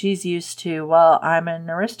because she's used to, well, I'm an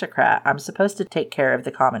aristocrat. I'm supposed to take care of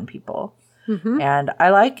the common people. Mm-hmm. And I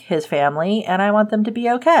like his family and I want them to be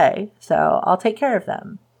okay. So I'll take care of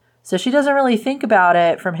them. So she doesn't really think about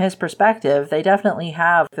it from his perspective. They definitely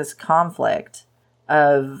have this conflict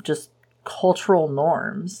of just cultural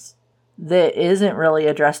norms that isn't really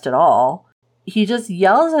addressed at all. He just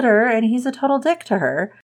yells at her and he's a total dick to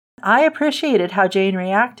her. I appreciated how Jane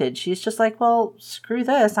reacted. She's just like, well, screw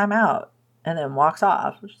this, I'm out. And then walks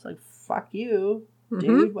off. She's like, fuck you,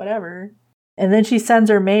 dude, whatever. And then she sends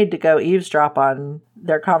her maid to go eavesdrop on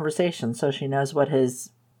their conversation so she knows what his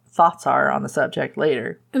thoughts are on the subject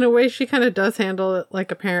later. In a way, she kind of does handle it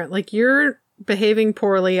like a parent. Like, you're behaving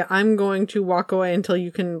poorly. I'm going to walk away until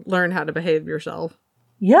you can learn how to behave yourself.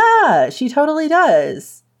 Yeah, she totally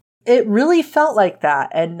does. It really felt like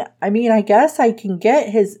that. And I mean, I guess I can get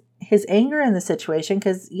his anger in the situation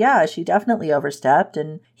because, yeah, she definitely overstepped.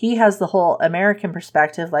 And he has the whole American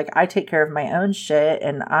perspective. Like, I take care of my own shit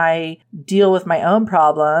and I deal with my own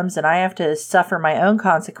problems and I have to suffer my own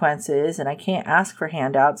consequences and I can't ask for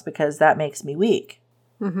handouts because that makes me weak.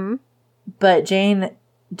 Mm-hmm. But Jane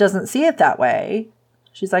doesn't see it that way.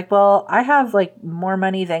 She's like, well, I have like more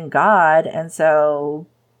money than God. And so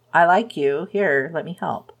I like you. Here, let me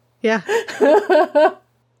help. Yeah.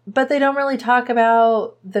 But they don't really talk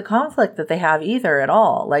about the conflict that they have either at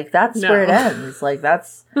all. Like, that's where it ends. Like,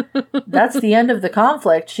 that's the end of the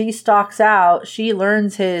conflict. She stalks out. She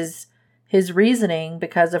learns his reasoning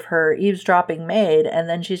because of her eavesdropping maid. And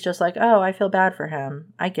then she's just like, oh, I feel bad for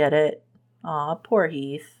him. I get it. Aw, poor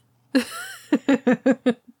Heath.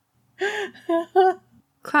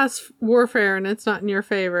 Class warfare and it's not in your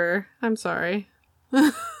favor. I'm sorry.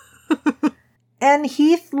 And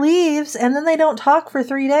Heath leaves, and then they don't talk for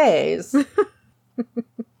 3 days.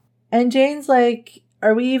 And Jane's like,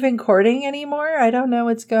 are we even courting anymore? I don't know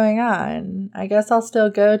what's going on. I guess I'll still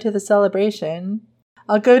go to the celebration.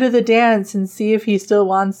 I'll go to the dance and see if he still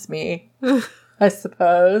wants me, I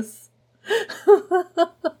suppose.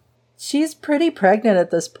 She's pretty pregnant at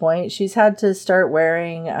this point. She's had to start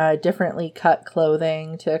wearing differently cut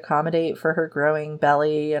clothing to accommodate for her growing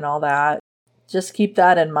belly and all that. Just keep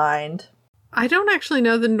that in mind. I don't actually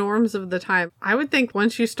know the norms of the time. I would think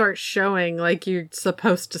once you start showing, like, you're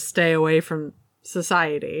supposed to stay away from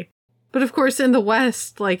society. But of course, in the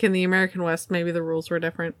West, like in the American West, maybe the rules were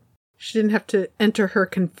different. She didn't have to enter her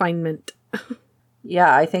confinement.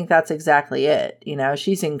 Yeah, I think that's exactly it. You know,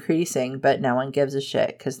 she's increasing, but no one gives a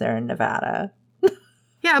shit because they're in Nevada.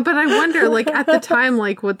 Yeah, but I wonder, like, at the time,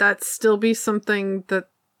 like, would that still be something that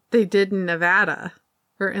they did in Nevada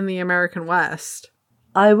or in the American West?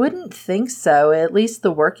 I wouldn't think so. At least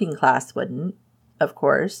the working class wouldn't, of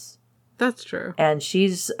course. That's true. And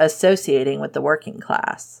she's associating with the working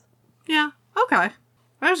class. Yeah, okay.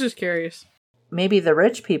 I was just curious. Maybe the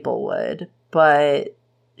rich people would, but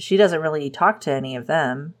she doesn't really talk to any of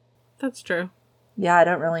them. That's true. Yeah, I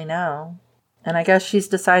don't really know. And I guess she's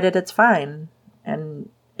decided it's fine. And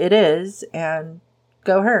it is, and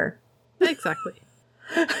go her. Exactly.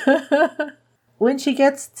 When she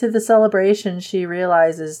gets to the celebration, she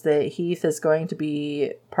realizes that Heath is going to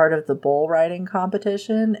be part of the bull riding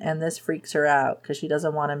competition, and this freaks her out because she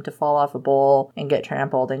doesn't want him to fall off a bull and get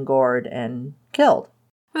trampled and gored and killed.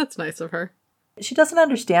 That's nice of her. She doesn't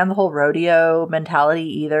understand the whole rodeo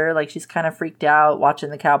mentality either. Like, she's kind of freaked out watching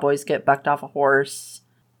the cowboys get bucked off a horse.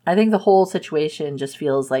 I think the whole situation just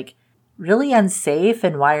feels like really unsafe,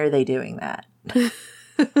 and why are they doing that?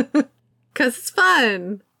 'Cause it's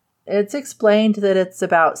fun. It's explained that it's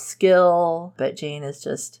about skill, but Jane is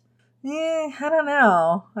just, I don't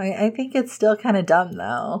know. I think it's still kind of dumb,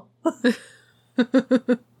 though.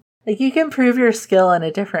 Like, you can prove your skill in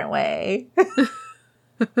a different way.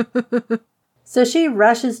 So she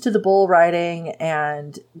rushes to the bull riding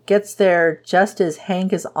and gets there just as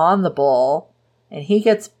Hank is on the bull, and he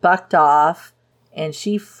gets bucked off. And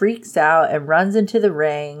she freaks out and runs into the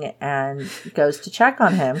ring and goes to check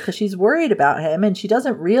on him because she's worried about him. And she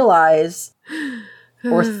doesn't realize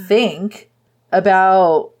or think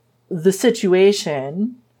about the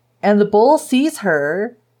situation. And the bull sees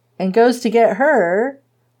her and goes to get her.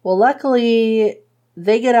 Well, luckily,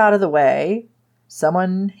 they get out of the way.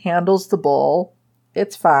 Someone handles the bull.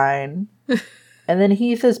 It's fine. And then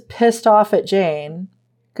Heath is pissed off at Jane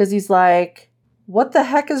because he's like, what the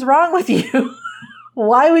heck is wrong with you?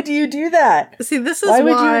 Why would you do that? See, this is why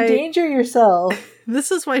would you endanger yourself? This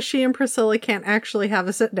is why she and Priscilla can't actually have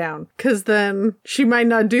a sit down, because then she might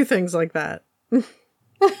not do things like that.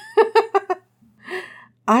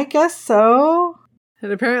 I guess so.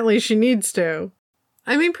 And apparently she needs to.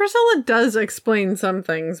 I mean, Priscilla does explain some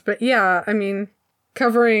things, but yeah, I mean,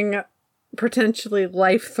 covering potentially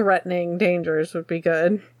life-threatening dangers would be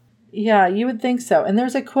good. Yeah, you would think so. And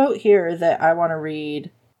there's a quote here that I want to read.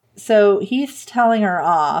 So Heath's telling her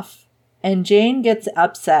off, and Jane gets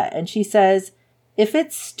upset, and she says, if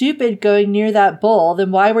it's stupid going near that bull,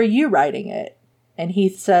 then why were you riding it? And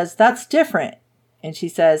Heath says, that's different. And she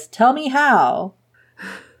says, tell me how.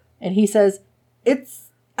 And he says, it's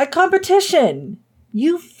a competition.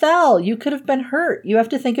 You fell. You could have been hurt. You have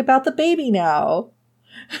to think about the baby now.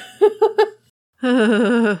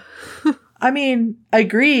 I mean,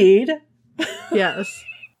 agreed. Yes.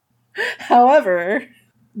 However,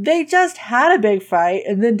 they just had a big fight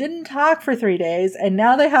and then didn't talk for 3 days, and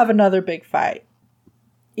now they have another big fight.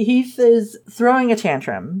 Heath is throwing a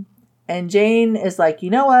tantrum, and Jane is like, you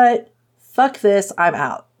know what? Fuck this, I'm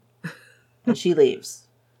out. And she leaves.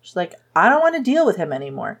 She's like, I don't want to deal with him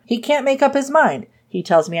anymore. He can't make up his mind. He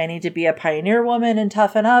tells me I need to be a pioneer woman and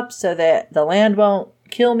toughen up so that the land won't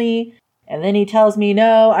kill me. And then he tells me,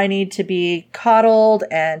 no, I need to be coddled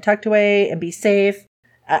and tucked away and be safe.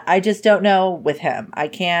 I just don't know with him. I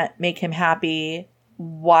can't make him happy.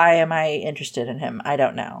 Why am I interested in him? I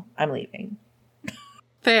don't know. I'm leaving.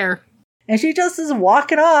 Fair. And she just is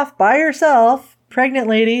walking off by herself, pregnant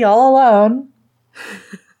lady, all alone.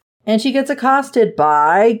 And she gets accosted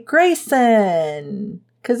by Grayson.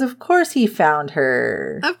 Because of course he found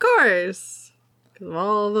her. Of course. Because of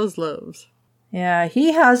all those loaves. Yeah,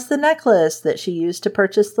 he has the necklace that she used to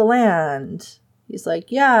purchase the land. He's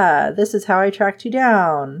like, yeah, this is how I tracked you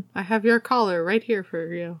down. I have your collar right here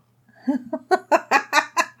for you.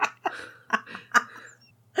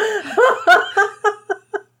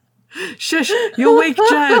 Shush, you'll wake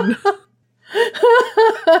Jen.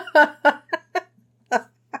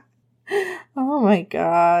 Oh my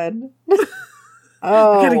god.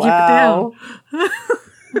 Oh, I gotta keep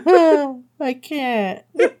it down. I can't.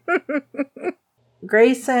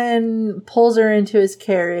 Grayson pulls her into his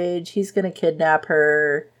carriage. He's going to kidnap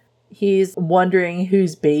her. He's wondering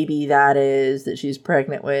whose baby that is that she's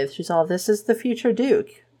pregnant with. She's all, this is the future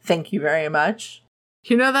Duke. Thank you very much.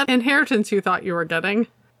 You know that inheritance you thought you were getting?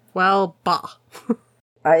 Well, bah.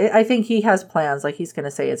 I think he has plans, like he's going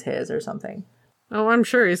to say it's his or something. Oh, I'm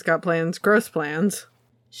sure he's got plans. Gross plans.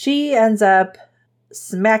 She ends up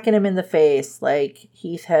smacking him in the face like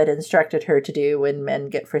Heath had instructed her to do when men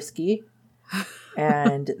get frisky.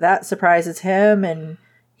 And that surprises him, and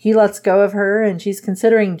he lets go of her, and she's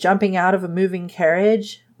considering jumping out of a moving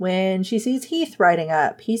carriage when she sees Heath riding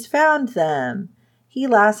up. He's found them. He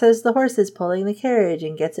lassos the horses pulling the carriage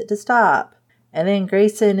and gets it to stop. And then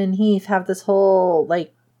Grayson and Heath have this whole,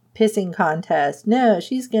 pissing contest. No,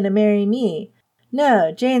 she's gonna marry me.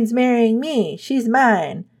 No, Jane's marrying me. She's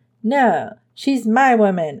mine. No, she's my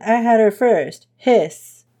woman. I had her first.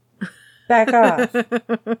 Hiss. Back off.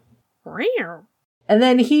 And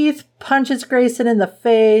then Heath punches Grayson in the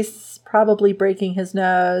face, probably breaking his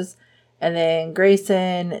nose. And then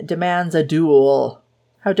Grayson demands a duel.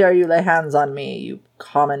 How dare you lay hands on me, you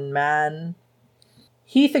common man.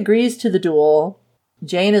 Heath agrees to the duel.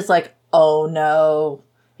 Jane is like, oh no,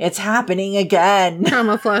 it's happening again.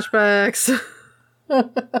 Trauma flashbacks.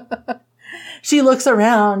 She looks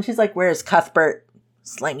around. She's like, where's Cuthbert?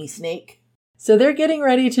 Slimy snake. So they're getting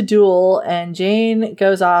ready to duel, and Jane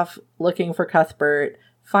goes off looking for Cuthbert,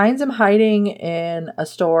 finds him hiding in a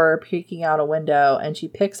store, peeking out a window, and she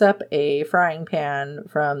picks up a frying pan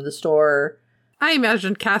from the store. I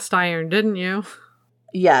imagined cast iron, didn't you?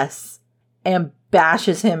 Yes. And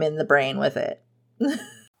bashes him in the brain with it.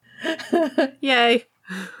 Yay.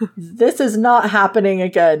 This is not happening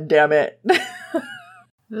again, damn it.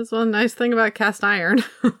 That's one nice thing about cast iron.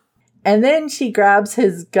 And then she grabs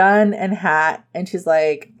his gun and hat, and she's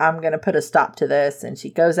like, I'm going to put a stop to this. And she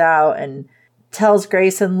goes out and tells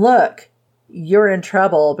Grayson, look, you're in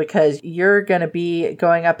trouble because you're going to be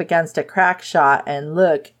going up against a crack shot. And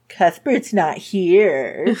look, Cuthbert's not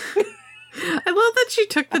here. I love that she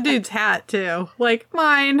took the dude's hat, too. Like,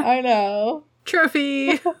 mine. I know.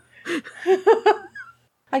 Trophy.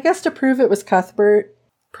 I guess to prove it was Cuthbert.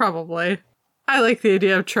 Probably. I like the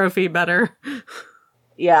idea of trophy better.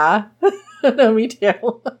 Yeah. No, me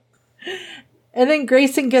too. And then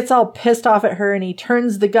Grayson gets all pissed off at her and he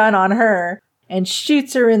turns the gun on her and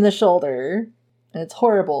shoots her in the shoulder. And it's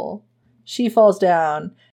horrible. She falls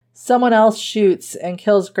down. Someone else shoots and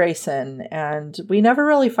kills Grayson. And we never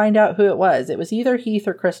really find out who it was. It was either Heath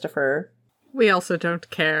or Christopher. We also don't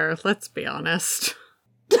care. Let's be honest.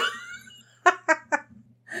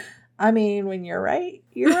 I mean, when you're right,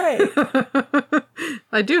 you're right.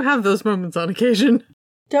 I do have those moments on occasion.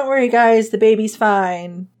 Don't worry, guys. The baby's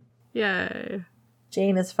fine. Yay.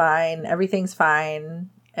 Jane is fine. Everything's fine.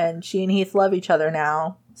 And she and Heath love each other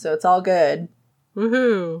now. So it's all good.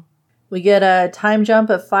 Woohoo. We get a time jump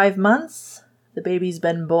of 5 months. The baby's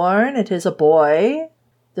been born. It is a boy.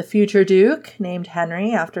 The future Duke, named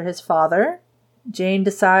Henry after his father. Jane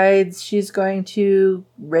decides she's going to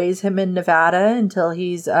raise him in Nevada until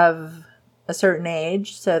he's of a certain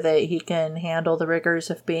age so that he can handle the rigors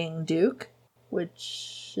of being Duke,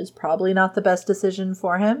 which is probably not the best decision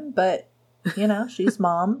for him, but You know, she's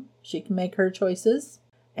mom. She can make her choices.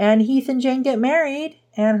 And Heath and Jane get married,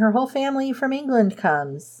 and her whole family from England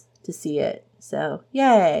comes to see it. So,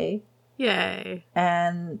 yay. Yay.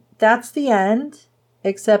 And that's the end.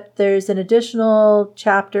 Except there's an additional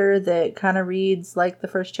chapter that kind of reads like the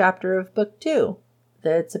first chapter of book 2.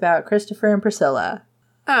 That's about Christopher and Priscilla.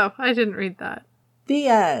 Oh, I didn't read that. The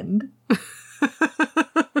end.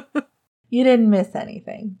 You didn't miss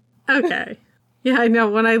anything. Okay. Yeah, I know.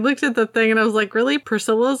 When I looked at the thing and I was like, really?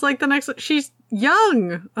 Priscilla's like the next one? She's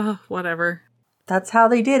young. Whatever. That's how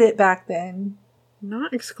they did it back then.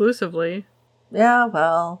 Not exclusively. Yeah,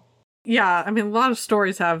 well. Yeah, I mean, a lot of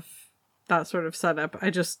stories have that sort of setup. I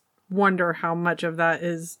just wonder how much of that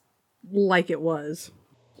is like it was.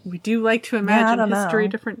 We do like to imagine history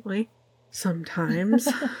differently. Sometimes.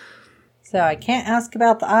 So I can't ask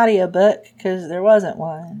about the audiobook because there wasn't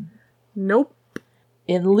one. Nope.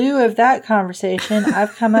 In lieu of that conversation,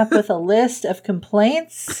 I've come up with a list of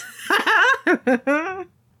complaints that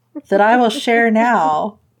I will share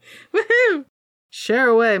now. Woohoo! Share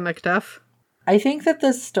away, Macduff. I think that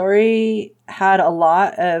this story had a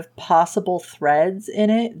lot of possible threads in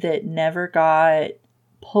it that never got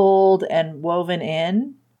pulled and woven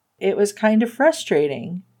in. It was kind of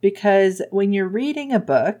frustrating because when you're reading a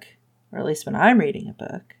book, or at least when I'm reading a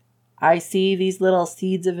book, I see these little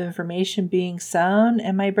seeds of information being sown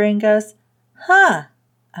and my brain goes, I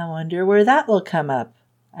wonder where that will come up.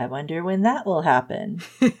 I wonder when that will happen.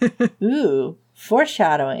 Ooh,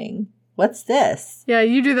 foreshadowing. What's this? Yeah,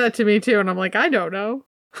 you do that to me too, and I'm like, I don't know.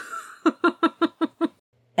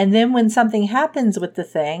 And then when something happens with the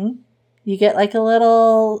thing, you get like a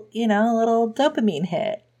little dopamine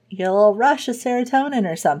hit. You get a little rush of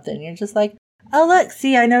serotonin or something. You're just like, oh, look,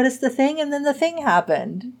 see, I noticed the thing and then the thing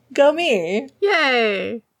happened. Go me.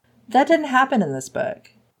 Yay. That didn't happen in this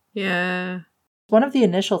book. Yeah. One of the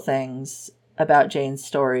initial things about Jane's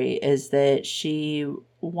story is that she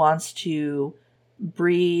wants to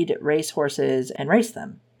breed racehorses and race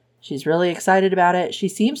them. She's really excited about it. She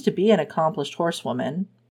seems to be an accomplished horsewoman.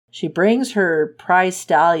 She brings her prize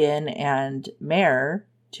stallion and mare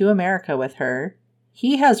to America with her.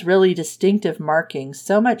 He has really distinctive markings,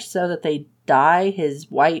 so much so that they dye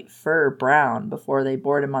his white fur brown before they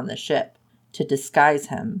board him on the ship to disguise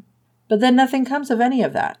him. But then nothing comes of any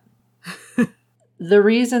of that. The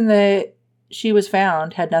reason that she was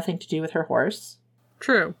found had nothing to do with her horse.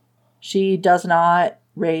 True. She does not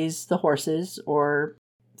raise the horses or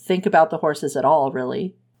think about the horses at all,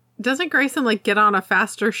 really. Doesn't Grayson, get on a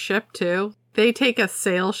faster ship, too? They take a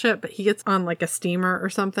sail ship, but he gets on, a steamer or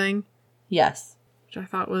something. Yes. Which I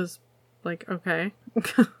thought was, okay.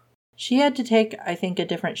 She had to take, I think, a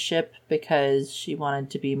different ship because she wanted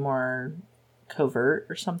to be more covert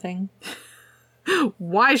or something.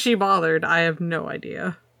 Why she bothered, I have no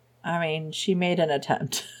idea. I mean, she made an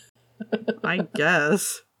attempt. I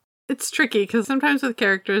guess. It's tricky, because sometimes with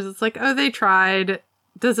characters, it's like, oh, they tried.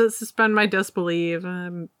 Does it suspend my disbelief?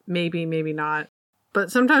 Maybe, maybe not. But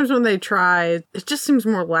sometimes when they try, it just seems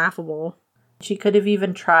more laughable. She could have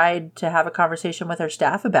even tried to have a conversation with her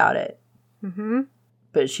staff about it. Mm-hmm.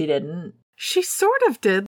 But she didn't. She sort of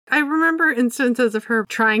did. I remember instances of her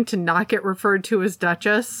trying to not get referred to as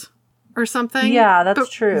Duchess or something. Yeah, that's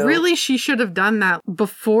true. Really, she should have done that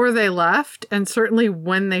before they left, and certainly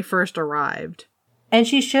when they first arrived. And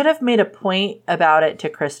she should have made a point about it to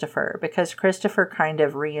Christopher, because Christopher kind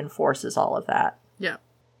of reinforces all of that. Yeah.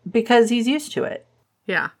 Because he's used to it.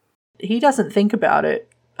 Yeah. He doesn't think about it,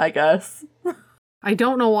 I guess. I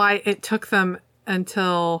don't know why it took them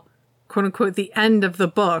until, quote unquote, the end of the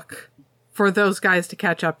book for those guys to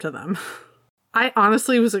catch up to them. I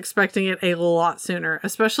honestly was expecting it a lot sooner,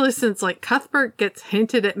 especially since, Cuthbert gets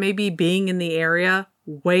hinted at maybe being in the area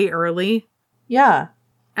way early. Yeah.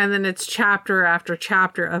 And then it's chapter after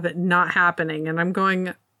chapter of it not happening. And I'm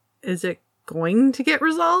going, is it going to get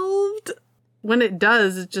resolved? When it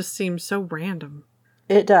does, it just seems so random.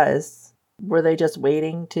 It does. Were they just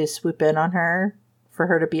waiting to swoop in on her for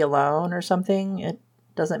her to be alone or something? It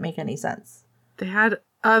doesn't make any sense. They had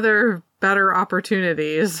other better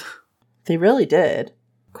opportunities. They really did.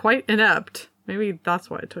 Quite inept. Maybe that's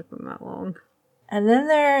why it took them that long. And then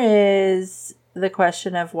there is the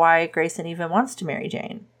question of why Grayson even wants to marry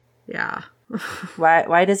Jane. Yeah.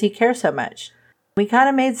 Why does he care so much? We kind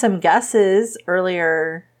of made some guesses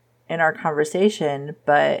earlier in our conversation,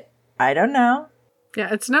 but I don't know.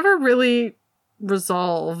 Yeah, it's never really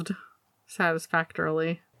resolved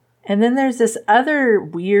satisfactorily. And then there's this other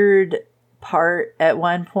weird part at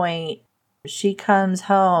one point. She comes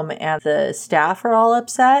home and the staff are all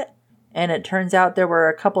upset. And it turns out there were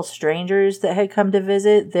a couple strangers that had come to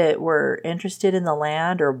visit that were interested in the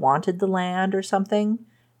land or wanted the land or something.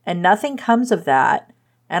 And nothing comes of that.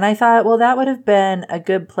 And I thought, well, that would have been a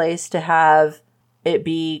good place to have it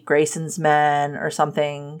be Grayson's men or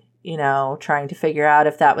something, you know, trying to figure out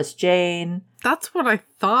if that was Jane. That's what I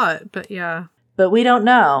thought, but yeah. But we don't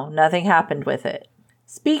know. Nothing happened with it.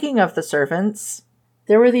 Speaking of the servants,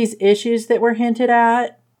 there were these issues that were hinted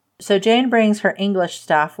at. So Jane brings her English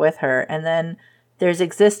staff with her, and then there's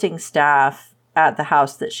existing staff at the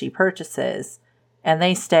house that she purchases, and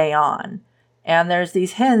they stay on. And there's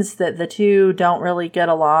these hints that the two don't really get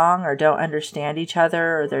along or don't understand each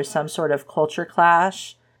other, or there's some sort of culture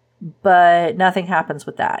clash, but nothing happens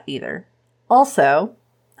with that either. Also,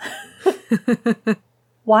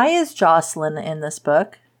 why is Jocelyn in this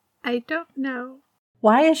book? I don't know.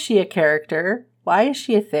 Why is she a character? Why is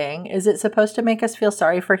she a thing? Is it supposed to make us feel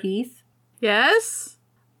sorry for Heath? Yes?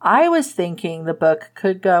 I was thinking the book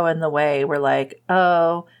could go in the way where, like,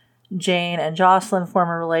 oh, Jane and Jocelyn form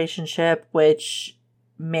a relationship, which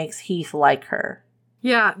makes Heath like her.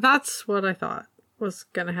 Yeah, that's what I thought was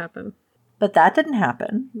going to happen. But that didn't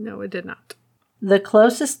happen. No, it did not. The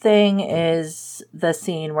closest thing is the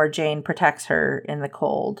scene where Jane protects her in the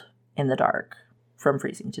cold, in the dark, from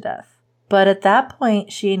freezing to death. But at that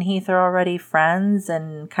point, she and Heath are already friends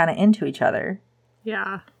and kind of into each other.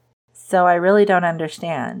 Yeah. So I really don't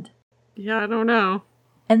understand. Yeah, I don't know.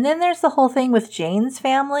 And then there's the whole thing with Jane's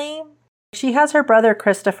family. She has her brother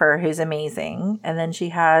Christopher, who's amazing. And then she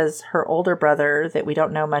has her older brother that we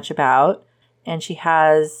don't know much about. And she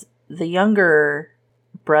has the younger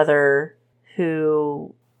brother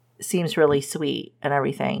who seems really sweet and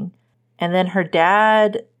everything. And then her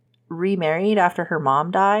dad remarried after her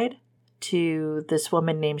mom died to this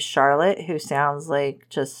woman named Charlotte, who sounds like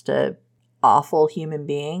just a awful human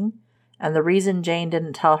being. And the reason Jane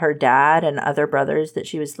didn't tell her dad and other brothers that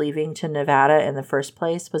she was leaving to Nevada in the first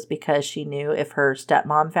place was because she knew if her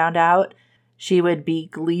stepmom found out, she would be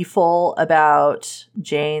gleeful about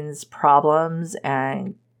Jane's problems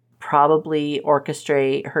and probably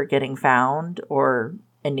orchestrate her getting found or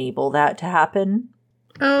enable that to happen.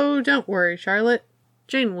 Oh, don't worry, Charlotte.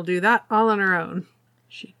 Jane will do that all on her own.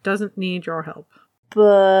 She doesn't need your help.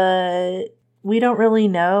 But we don't really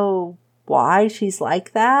know why she's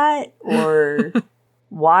like that or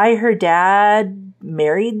why her dad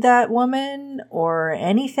married that woman or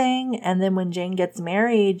anything. And then when Jane gets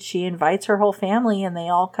married, she invites her whole family and they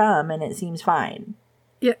all come and it seems fine.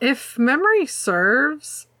 Yeah, if memory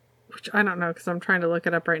serves, which I don't know because I'm trying to look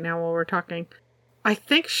it up right now while we're talking, I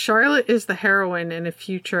think Charlotte is the heroine in a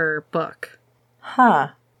future book. Huh.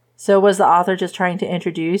 So was the author just trying to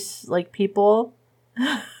introduce, like, people?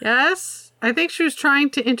 Yes. I think she was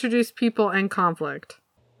trying to introduce people and conflict.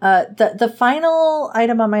 The final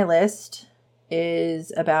item on my list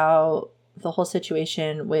is about the whole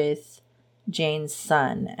situation with Jane's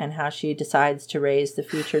son and how she decides to raise the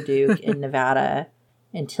future Duke in Nevada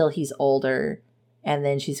until he's older. And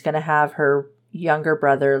then she's going to have her younger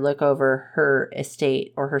brother look over her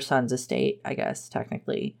estate, or her son's estate, I guess,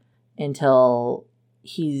 technically, until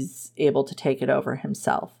he's able to take it over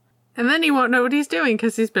himself. And then he won't know what he's doing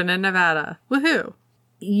because he's been in Nevada. Woohoo.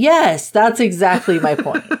 Yes, that's exactly my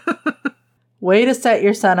point. Way to set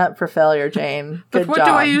your son up for failure, Jane. Good But what job.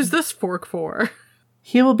 do I use this fork for?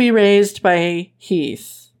 He will be raised by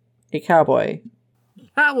Heath, a cowboy.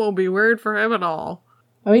 That won't be weird for him at all.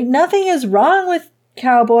 I mean, nothing is wrong with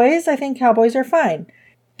cowboys. I think cowboys are fine.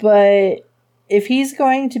 But if he's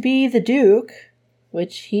going to be the Duke,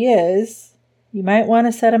 which he is, you might want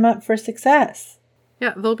to set him up for success.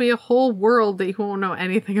 Yeah, there'll be a whole world that he won't know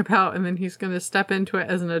anything about, and then he's going to step into it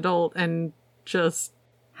as an adult and just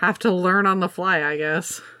have to learn on the fly, I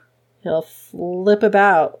guess. He'll flip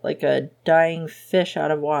about like a dying fish out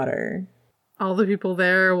of water. All the people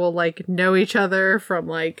there will, like, know each other from,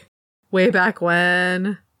 like, way back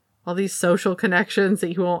when. All these social connections that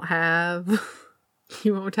he won't have. He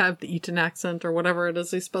won't have the Eton accent or whatever it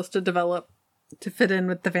is he's supposed to develop to fit in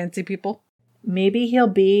with the fancy people. Maybe he'll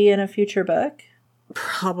be in a future book?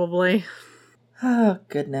 Probably. Oh,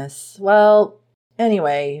 goodness. Well,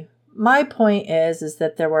 anyway, my point is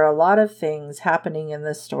that there were a lot of things happening in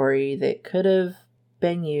this story that could have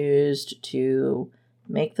been used to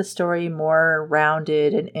make the story more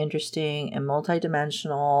rounded and interesting and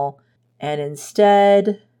multidimensional, and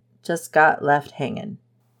instead just got left hanging.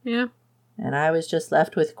 Yeah. And I was just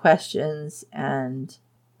left with questions and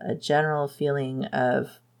a general feeling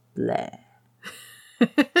of bleh.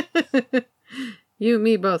 You and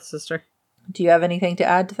me both, sister. Do you have anything to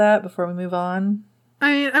add to that before we move on?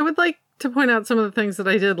 I would like to point out some of the things that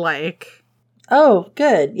I did like. Oh,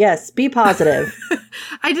 good. Yes, be positive.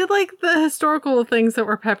 I did like the historical things that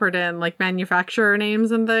were peppered in, like manufacturer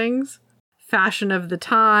names and things. Fashion of the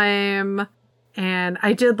time. And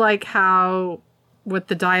I did like how, with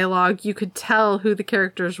the dialogue, you could tell who the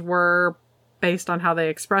characters were based on how they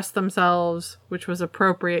expressed themselves, which was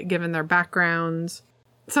appropriate given their backgrounds.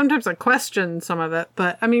 Sometimes I questioned some of it,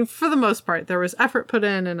 but I mean, for the most part, there was effort put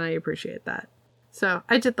in, and I appreciate that. So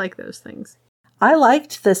I did like those things. I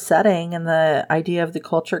liked the setting and the idea of the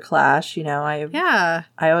culture clash. You know, I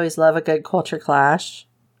always love a good culture clash.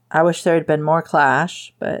 I wish there had been more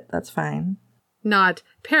clash, but that's fine. Not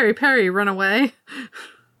Perry, Perry, run away.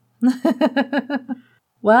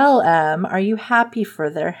 Well, are you happy for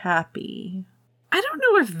they're happy? I don't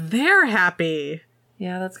know if they're happy.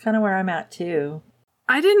 Yeah, that's kind of where I'm at, too.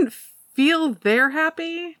 I didn't feel they're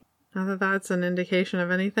happy. Not that that's an indication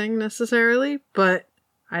of anything necessarily, but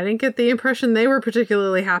I didn't get the impression they were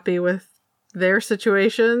particularly happy with their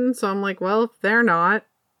situation. So I'm like, well, if they're not,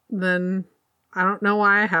 then I don't know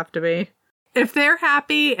why I have to be. If they're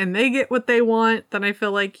happy and they get what they want, then I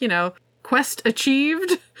feel like, quest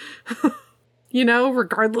achieved,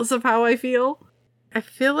 regardless of how I feel. I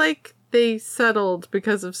feel like they settled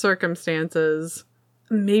because of circumstances.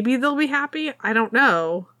 Maybe they'll be happy. I don't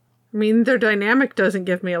know. I mean, their dynamic doesn't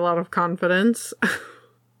give me a lot of confidence.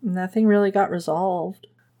 Nothing really got resolved.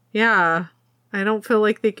 Yeah. I don't feel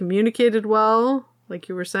like they communicated well, like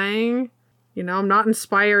you were saying. I'm not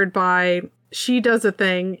inspired by she does a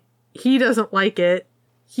thing, he doesn't like it,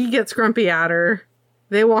 he gets grumpy at her,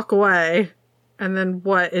 they walk away, and then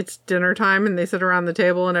what? It's dinner time and they sit around the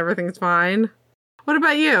table and everything's fine. What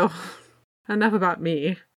about you? Enough about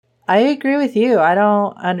me. I agree with you. I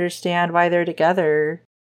don't understand why they're together.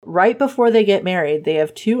 Right before they get married, they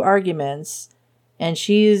have 2 arguments, and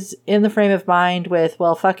she's in the frame of mind with,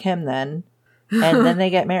 well, fuck him then. And then they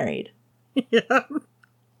get married. Yeah.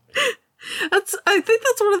 I think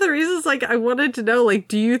that's one of the reasons, I wanted to know,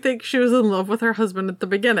 do you think she was in love with her husband at the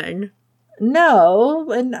beginning? No,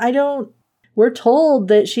 and I don't... We're told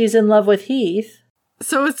that she's in love with Heath.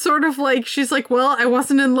 So it's sort of like, she's like, well, I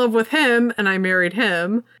wasn't in love with him, and I married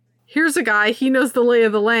him. Here's a guy, he knows the lay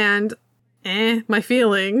of the land. My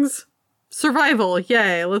feelings. Survival,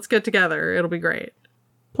 yay, let's get together, it'll be great.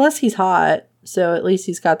 Plus he's hot, so at least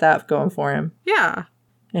he's got that going for him. Yeah.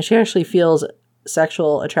 And she actually feels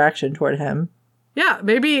sexual attraction toward him. Yeah,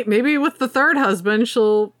 maybe with the third husband,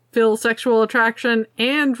 she'll feel sexual attraction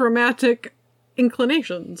and romantic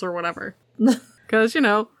inclinations or whatever. Because,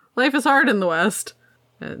 life is hard in the West.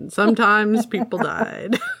 And sometimes people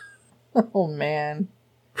died. Oh, man.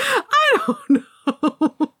 I don't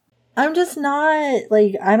know. I'm just not,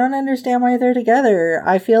 I don't understand why they're together.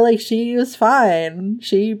 I feel like she was fine.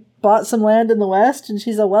 She bought some land in the West and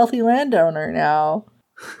she's a wealthy landowner now.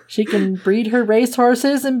 She can breed her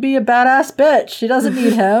racehorses and be a badass bitch. She doesn't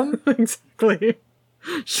need him. Exactly.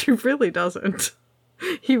 She really doesn't.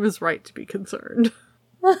 He was right to be concerned.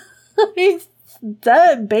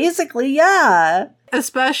 That basically, yeah.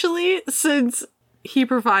 Especially since he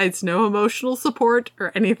provides no emotional support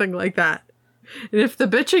or anything like that. And if the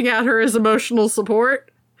bitching at her is emotional support,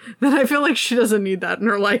 then I feel like she doesn't need that in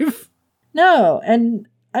her life. No, and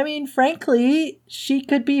I mean, frankly, she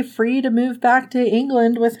could be free to move back to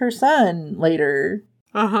England with her son later.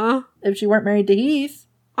 Uh-huh. If she weren't married to Heath.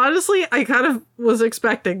 Honestly, I kind of was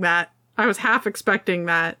expecting that. I was half expecting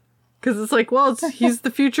that. Because it's like, well, he's the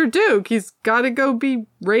future Duke. He's got to go be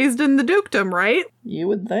raised in the dukedom, right? You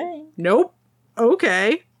would think. Nope.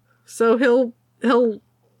 Okay. So he'll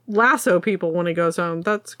lasso people when he goes home.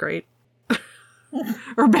 That's great.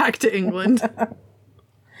 Or back to England.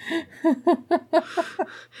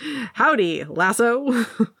 Howdy, lasso.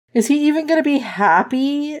 Is he even going to be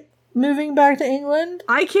happy moving back to England?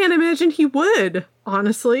 I can't imagine he would,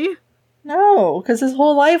 honestly. No, because his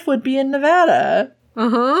whole life would be in Nevada.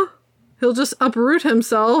 Uh-huh. He'll just uproot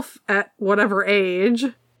himself at whatever age.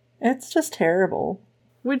 It's just terrible.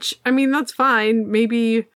 Which, I mean, that's fine.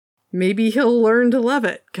 Maybe he'll learn to love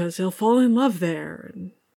it, because he'll fall in love there,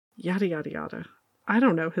 and yada, yada, yada. I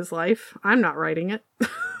don't know his life. I'm not writing it.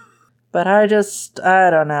 But I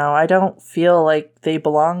don't know. I don't feel like they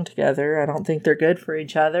belong together. I don't think they're good for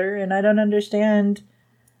each other, and I don't understand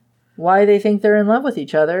why they think they're in love with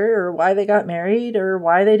each other, or why they got married, or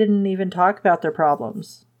why they didn't even talk about their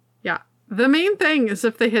problems. Yeah. The main thing is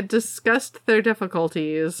if they had discussed their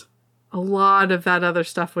difficulties, a lot of that other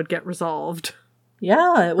stuff would get resolved.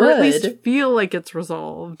 Yeah, it would. Or at least feel like it's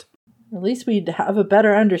resolved. At least we'd have a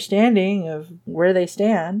better understanding of where they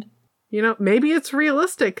stand. Maybe it's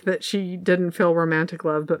realistic that she didn't feel romantic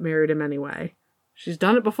love but married him anyway. She's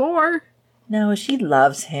done it before. No, she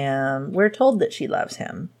loves him. We're told that she loves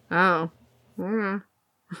him. Oh. Mm.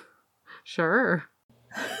 Sure.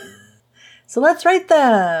 So let's rate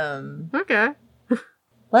them. Okay.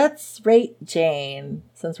 Let's rate Jane,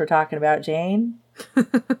 since we're talking about Jane.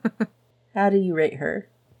 How do you rate her?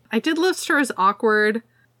 I did list her as awkward,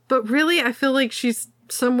 but really I feel like she's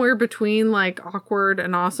somewhere between like awkward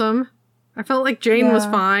and awesome. I felt like Jane was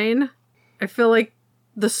fine. I feel like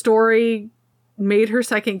the story made her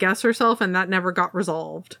second guess herself and that never got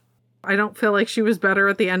resolved. I don't feel like she was better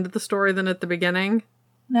at the end of the story than at the beginning.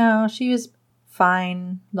 No, she was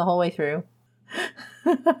fine the whole way through.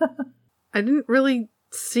 I didn't really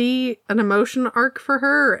see an emotion arc for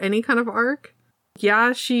her or any kind of arc.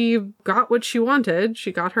 Yeah, she got what she wanted.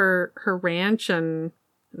 She got her ranch and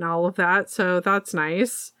all of that, so that's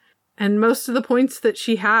nice. And most of the points that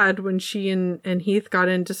she had when she and Heath got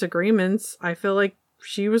in disagreements, I feel like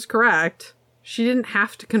she was correct. She didn't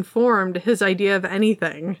have to conform to his idea of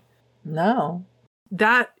anything. No.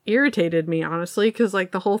 That irritated me, honestly, because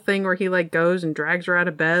like the whole thing where he like goes and drags her out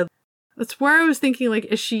of bed. That's where I was thinking, like,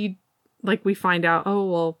 is she, like, we find out,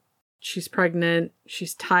 oh, well, she's pregnant,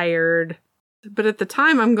 she's tired. But at the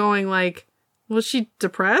time, I'm going, like, was she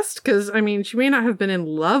depressed? Because, I mean, she may not have been in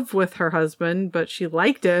love with her husband, but she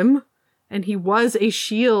liked him. And he was a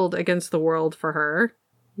shield against the world for her.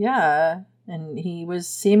 Yeah, and he was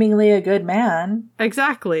seemingly a good man.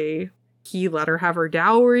 Exactly. He let her have her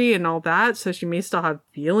dowry and all that, so she may still have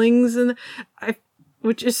feelings.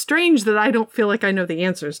 Which is strange that I don't feel like I know the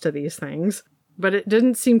answers to these things. But it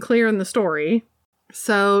didn't seem clear in the story.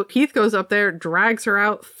 So Heath goes up there, drags her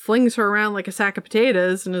out, flings her around like a sack of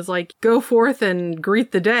potatoes, and is like, go forth and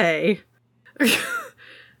greet the day.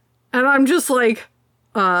 And I'm just like,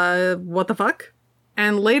 what the fuck?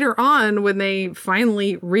 And later on, when they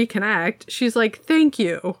finally reconnect, she's like, thank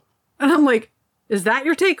you. And I'm like, is that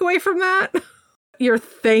your takeaway from that? You're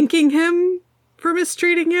thanking him for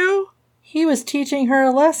mistreating you? He was teaching her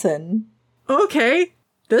a lesson. Okay,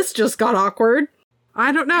 this just got awkward.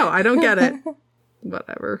 I don't know. I don't get it.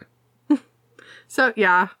 Whatever. So,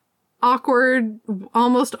 yeah. Awkward,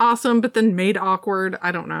 almost awesome, but then made awkward.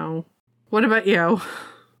 I don't know. What about you?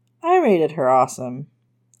 I rated her awesome.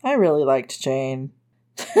 I really liked Jane.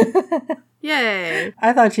 Yay.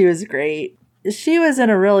 I thought she was great. She was in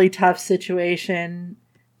a really tough situation.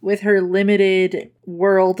 With her limited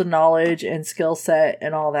world knowledge and skill set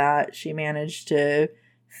and all that, she managed to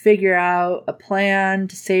figure out a plan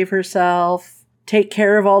to save herself, take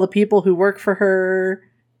care of all the people who work for her,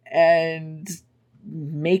 and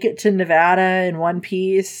make it to Nevada in one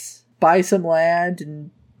piece, buy some land, and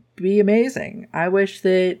be amazing. I wish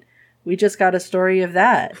that we just got a story of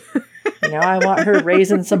that. I want her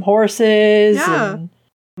raising some horses, and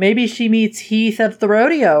maybe she meets Heath at the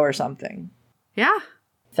rodeo or something. Yeah.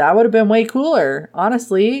 That would have been way cooler,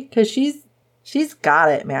 honestly, because she's got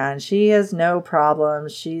it, man. She has no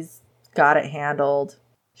problems. She's got it handled.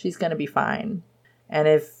 She's going to be fine. And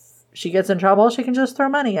if she gets in trouble, she can just throw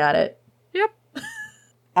money at it. Yep.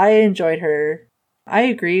 I enjoyed her. I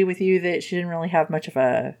agree with you that she didn't really have much of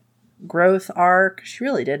a growth arc. She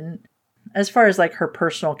really didn't. As far as like her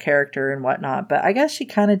personal character and whatnot. But I guess she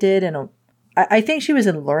kind of did I think she was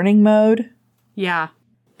in learning mode. Yeah,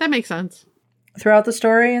 that makes sense. Throughout the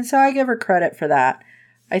story, and so I give her credit for that.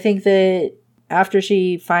 I think that after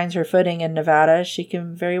she finds her footing in Nevada, she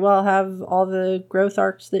can very well have all the growth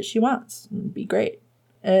arcs that she wants. It'd be great.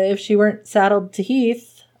 If she weren't saddled to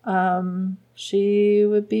Heath, she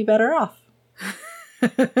would be better off.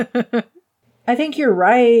 I think you're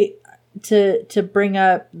right to bring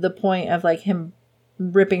up the point of like him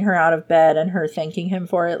ripping her out of bed and her thanking him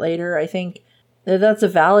for it later. I think that's a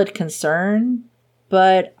valid concern.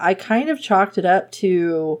 But I kind of chalked it up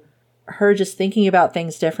to her just thinking about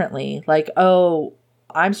things differently. Like, oh,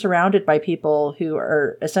 I'm surrounded by people who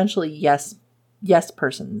are essentially yes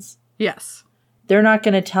persons. Yes. They're not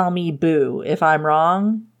going to tell me boo if I'm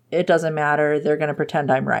wrong. It doesn't matter. They're going to pretend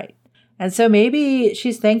I'm right. And so maybe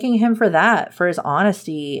she's thanking him for that, for his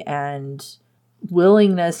honesty and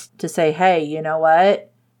willingness to say, hey, you know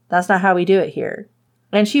what? That's not how we do it here.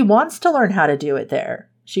 And she wants to learn how to do it there.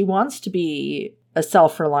 She wants to be a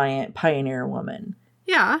self-reliant pioneer woman.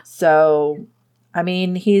 Yeah. So, I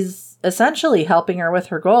mean, he's essentially helping her with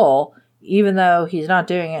her goal, even though he's not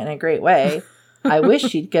doing it in a great way. I wish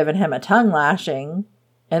she'd given him a tongue lashing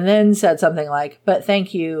and then said something like, but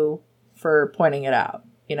thank you for pointing it out,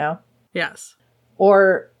 Yes.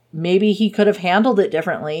 Or maybe he could have handled it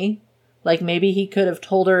differently. Like maybe he could have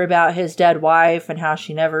told her about his dead wife and how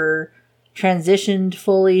she never transitioned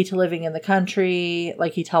fully to living in the country,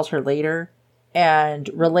 like he tells her later. And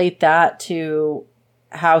relate that to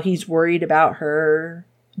how he's worried about her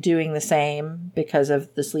doing the same because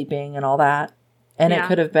of the sleeping and all that. And it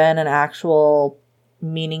could have been an actual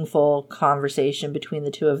meaningful conversation between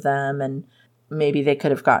the two of them, and maybe they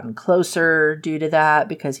could have gotten closer due to that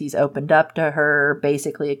because he's opened up to her,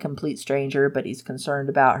 basically a complete stranger, but he's concerned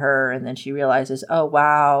about her. And then she realizes, oh,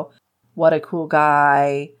 wow, what a cool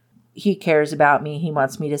guy. He cares about me. He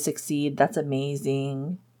wants me to succeed. That's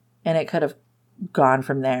amazing. And it could have gone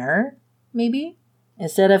from there, maybe,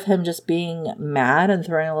 instead of him just being mad and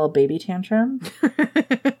throwing a little baby tantrum.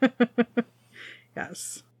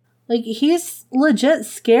 Yes. Like, he's legit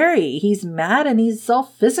scary. He's mad and he's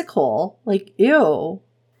self-physical. Like, ew.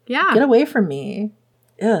 Yeah. Get away from me.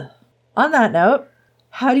 Ugh. On that note,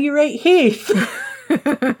 how do you rate Heath?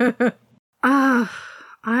 I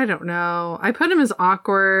don't know. I put him as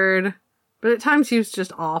awkward, but at times he was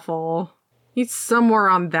just awful. He's somewhere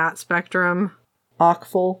on that spectrum.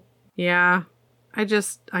 Awful. Yeah.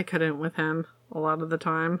 I couldn't with him a lot of the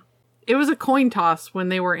time. It was a coin toss when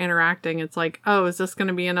they were interacting. It's like, oh, is this going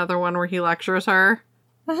to be another one where he lectures her?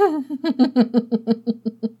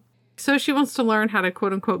 So she wants to learn how to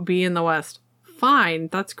quote unquote be in the West. Fine,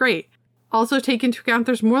 that's great. Also take into account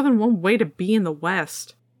there's more than one way to be in the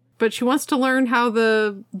West. But she wants to learn how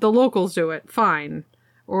the locals do it. Fine.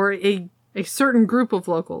 Or a certain group of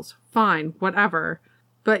locals. Fine, whatever.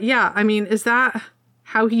 But yeah, I mean, is that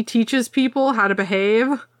how he teaches people how to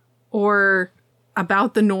behave? Or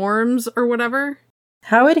about the norms or whatever?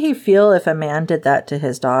 How would he feel if a man did that to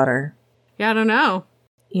his daughter? Yeah, I don't know.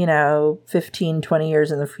 15, 20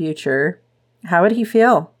 years in the future. How would he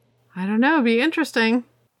feel? I don't know. It'd be interesting.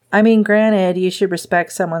 I mean, granted, you should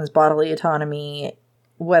respect someone's bodily autonomy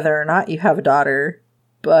whether or not you have a daughter,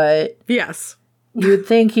 but yes, you'd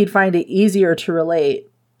think he'd find it easier to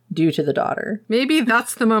relate due to the daughter. Maybe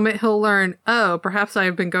that's the moment he'll learn, oh, perhaps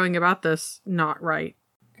I've been going about this not right.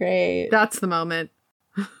 Great. That's the moment.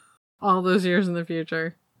 All those years in the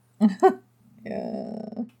future. Yeah.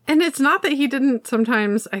 And it's not that he didn't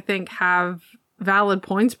sometimes, I think, have valid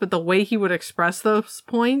points, but the way he would express those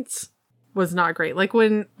points was not great. Like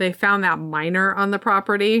when they found that minor on the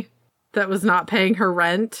property that was not paying her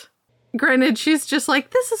rent. Granted, she's just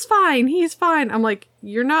like, this is fine. He's fine. I'm like,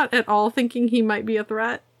 you're not at all thinking he might be a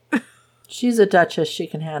threat? She's a Duchess. She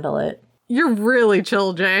can handle it. You're really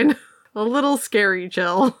chill, Jane. A little scary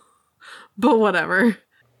chill. But whatever.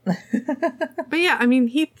 But yeah, I mean,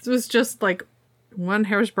 he was just like one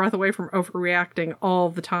hair's breadth away from overreacting all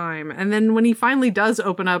the time. And then when he finally does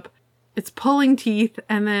open up, it's pulling teeth,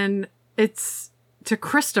 and then it's to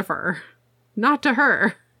Christopher, not to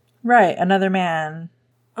her. Right, another man.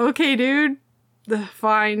 Okay, dude.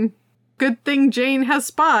 Fine. Good thing Jane has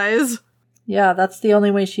spies. Yeah, that's the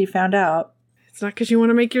only way she found out. It's not because you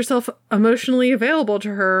want to make yourself emotionally available to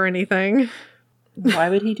her or anything. Why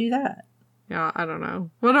would he do that? Yeah, I don't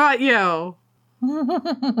know. What about you?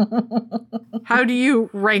 How do you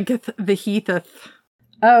ranketh the Heatheth?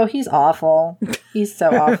 Oh, he's awful. He's so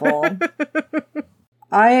awful.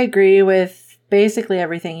 I agree with basically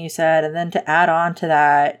everything you said. And then to add on to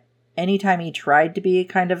that, anytime he tried to be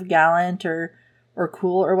kind of gallant or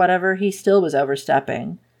cool or whatever, he still was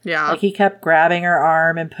overstepping. Yeah. Like, he kept grabbing her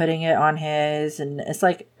arm and putting it on his. And it's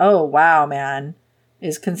like, oh, wow, man.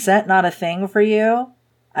 Is consent not a thing for you?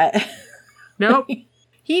 Nope.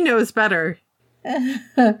 He knows better.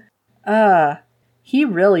 He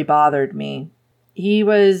really bothered me. He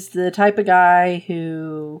was the type of guy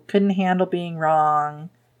who couldn't handle being wrong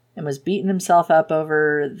and was beating himself up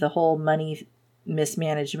over the whole money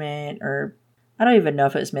mismanagement, or I don't even know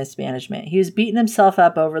if it was mismanagement. He was beating himself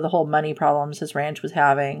up over the whole money problems his ranch was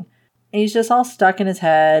having. And he's just all stuck in his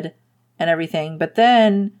head and everything. But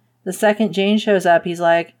then the second Jane shows up, he's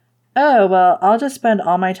like, oh, well, I'll just spend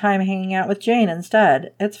all my time hanging out with Jane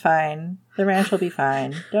instead. It's fine. The ranch will be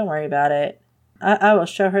fine. Don't worry about it. I will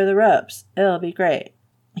show her the ropes. It'll be great.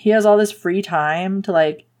 He has all this free time to,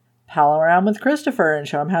 like, pal around with Christopher and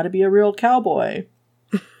show him how to be a real cowboy.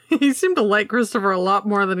 He seemed to like Christopher a lot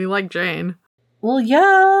more than he liked Jane. Well,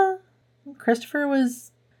 yeah. Christopher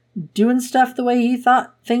was doing stuff the way he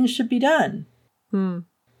thought things should be done.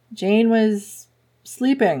 Jane was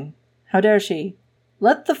sleeping. How dare she?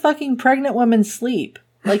 Let the fucking pregnant woman sleep.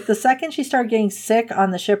 Like, the second she started getting sick on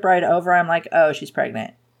the ship ride over, I'm like, oh, she's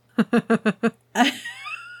pregnant.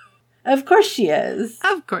 Of course she is.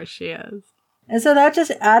 Of course she is. And so that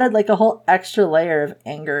just added, like, a whole extra layer of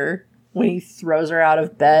anger when he throws her out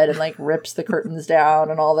of bed and, like, rips the curtains down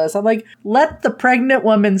and all this. I'm like, let the pregnant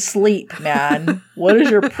woman sleep, man. What is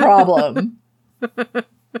your problem?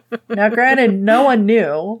 Now, granted, no one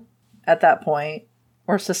knew at that point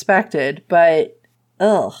or suspected, but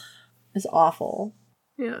ugh, it's awful.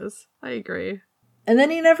 Yes, I agree. And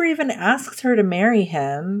then he never even asks her to marry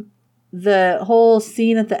him. The whole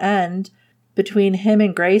scene at the end between him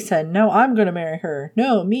and Grayson, no, I'm going to marry her.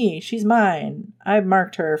 No, me, she's mine. I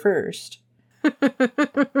marked her first.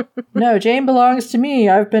 No, Jane belongs to me.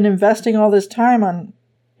 I've been investing all this time and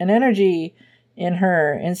energy in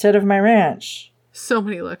her instead of my ranch. So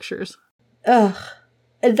many lectures. Ugh.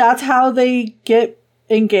 And that's how they get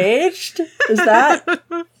engaged? Is that?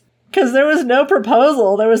 Because there was no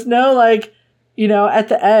proposal. There was no, like, you know, at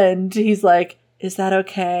the end, he's like, is that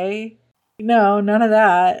okay? No, none of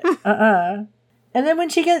that. And then when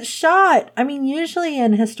she gets shot, I mean, usually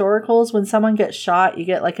in historicals, when someone gets shot, you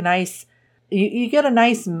get like a nice, you get a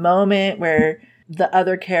nice moment where the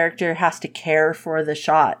other character has to care for the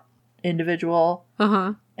shot individual.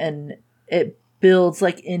 And it builds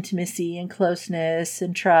like intimacy and closeness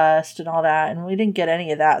and trust and all that. And we didn't get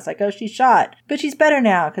any of that. It's like, oh, she's shot, but she's better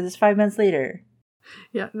now because it's 5 months later.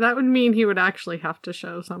 Yeah, that would mean he would actually have to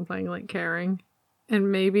show something like caring.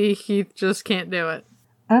 And maybe he just can't do it.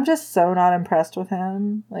 I'm just so not impressed with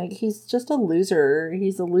him. Like, he's just a loser.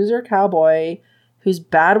 He's a loser cowboy who's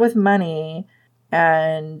bad with money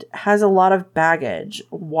and has a lot of baggage.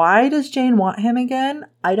 Why does Jane want him again?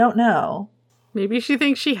 I don't know. Maybe she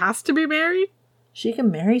thinks she has to be married? She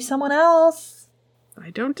can marry someone else. I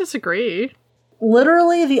don't disagree.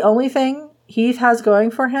 Literally, the only thing Heath has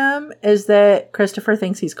going for him is that Christopher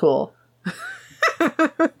thinks he's cool.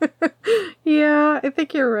 Yeah, I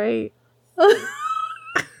think you're right.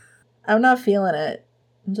 I'm not feeling it.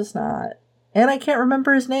 I'm just not. And I can't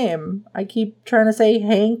remember his name. I keep trying to say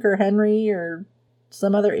Hank or Henry or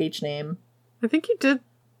some other H name. I think you did.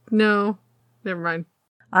 No, never mind.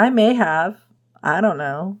 I may have. I don't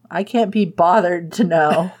know. I can't be bothered to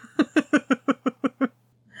know.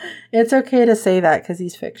 It's okay to say that because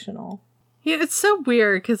he's fictional. Yeah, it's so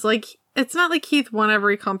weird because, like, it's not like Heath won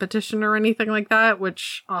every competition or anything like that,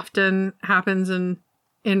 which often happens in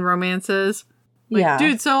romances. Like, yeah.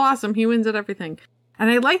 Dude's so awesome. He wins at everything. And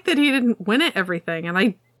I like that he didn't win at everything.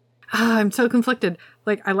 And I'm so conflicted.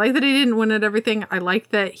 Like, I like that he didn't win at everything. I like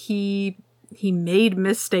that he made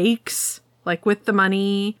mistakes, like with the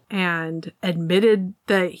money, and admitted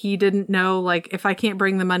that he didn't know, like, if I can't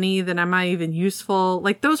bring the money, then am I even useful?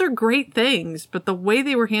 Like, those are great things, but the way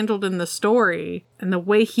they were handled in the story and the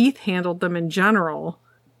way Heath handled them in general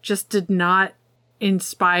just did not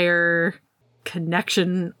inspire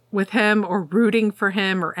connection with him or rooting for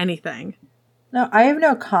him or anything. No, I have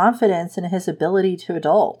no confidence in his ability to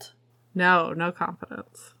adult. No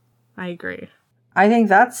confidence. I agree. I think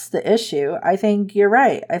that's the issue. I think you're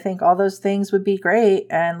right. I think all those things would be great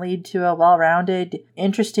and lead to a well-rounded,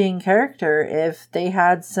 interesting character if they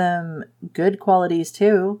had some good qualities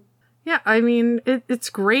too. Yeah, I mean, it's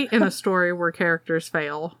great in a story where characters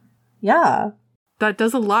fail. Yeah. That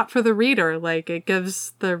does a lot for the reader. Like, it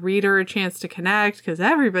gives the reader a chance to connect because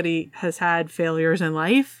everybody has had failures in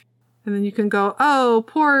life. And then you can go, oh,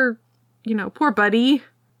 poor buddy.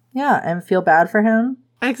 Yeah, and feel bad for him.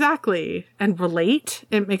 Exactly. And relate.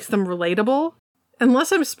 It makes them relatable.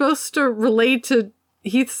 Unless I'm supposed to relate to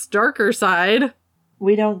Heath's darker side.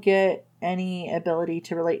 We don't get any ability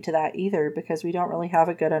to relate to that either because we don't really have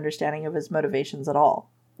a good understanding of his motivations at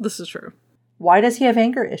all. This is true. Why does he have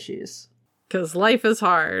anger issues? Because life is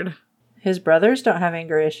hard. His brothers don't have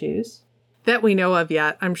anger issues. That we know of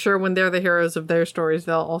yet. I'm sure when they're the heroes of their stories,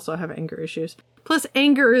 they'll also have anger issues. Plus,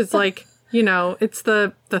 anger is like, it's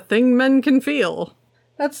the thing men can feel.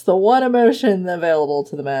 That's the one emotion available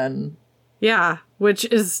to the men. Yeah, which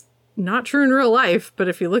is not true in real life, but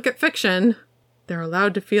if you look at fiction, they're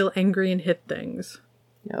allowed to feel angry and hit things.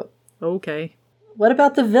 Yep. Okay. What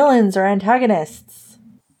about the villains or antagonists?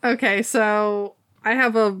 Okay, so I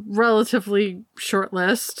have a relatively short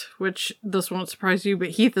list, which this won't surprise you, but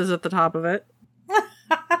Heath is at the top of it.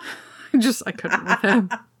 I couldn't with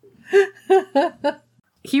him.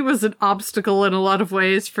 He was an obstacle in a lot of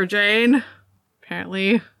ways for Jane.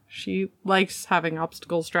 Apparently, she likes having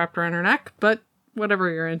obstacles strapped around her neck, but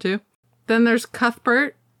whatever you're into. Then there's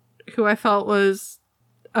Cuthbert, who I felt was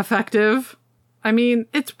effective. I mean,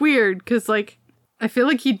 it's weird, because, like, I feel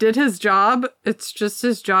like he did his job. It's just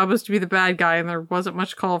his job was to be the bad guy, and there wasn't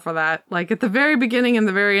much call for that. Like, at the very beginning and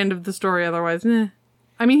the very end of the story, otherwise,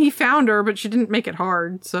 I mean, he found her, but she didn't make it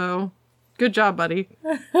hard, so good job, buddy.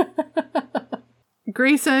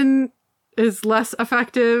 Grayson is less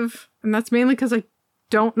effective, and that's mainly because I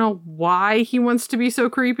don't know why he wants to be so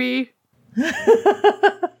creepy.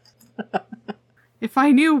 If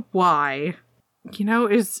I knew why,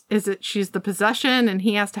 is it she's the possession and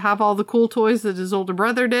he has to have all the cool toys that his older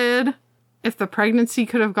brother did? If the pregnancy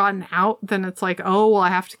could have gotten out, then it's like, oh, well, I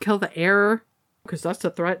have to kill the heir. because that's a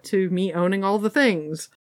threat to me owning all the things.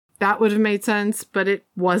 That would have made sense, but it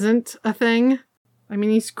wasn't a thing. I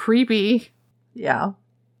mean, he's creepy. Yeah.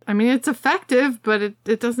 I mean, it's effective, but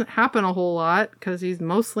it doesn't happen a whole lot because he's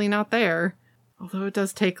mostly not there. Although it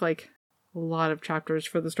does take, like, a lot of chapters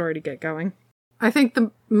for the story to get going. I think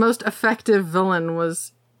the most effective villain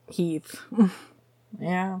was Heath.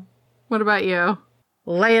 Yeah. What about you?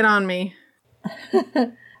 Lay it on me.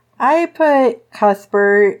 I put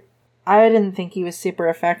Cuthbert. I didn't think he was super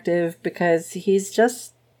effective because he's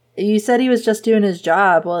just... You said he was just doing his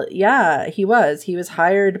job. Well, yeah, he was. He was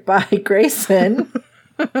hired by Grayson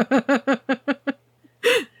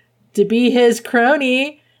to be his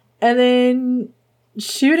crony and then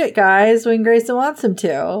shoot at guys when Grayson wants him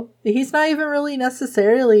to. He's not even really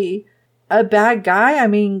necessarily a bad guy. I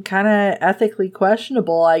mean, kind of ethically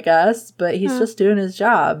questionable, I guess, but he's just doing his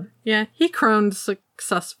job. Yeah, he croned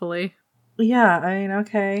successfully. Yeah, I mean,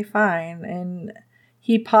 okay, fine. And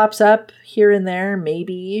he pops up here and there,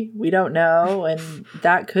 maybe. We don't know. And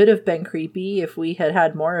that could have been creepy if we had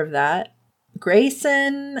had more of that.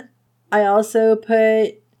 Grayson, I also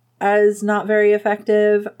put as not very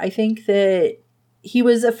effective. I think that he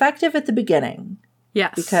was effective at the beginning.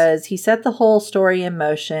 Yes. Because he set the whole story in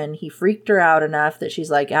motion. He freaked her out enough that she's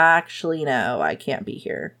like, actually, no, I can't be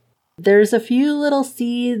here. There's a few little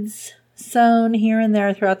seeds sown here and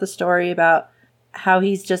there throughout the story about how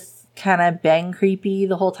he's just kind of been creepy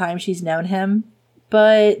the whole time she's known him.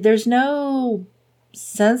 But there's no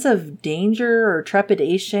sense of danger or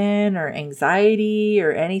trepidation or anxiety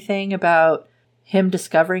or anything about him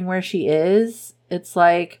discovering where she is. It's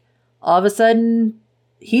like, all of a sudden,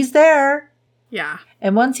 he's there. Yeah.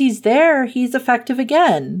 And once he's there, he's effective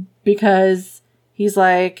again. Because he's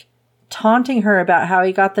like taunting her about how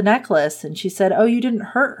he got the necklace. And she said, oh, you didn't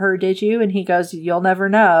hurt her, did you? And he goes, you'll never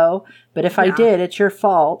know. But if I did, it's your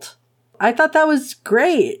fault. I thought that was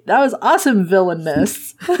great. That was awesome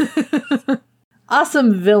villainness.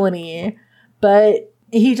 Awesome villainy. But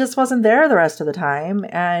he just wasn't there the rest of the time.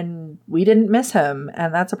 And we didn't miss him.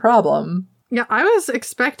 And that's a problem. Yeah, I was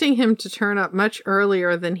expecting him to turn up much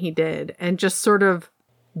earlier than he did and just sort of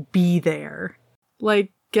be there.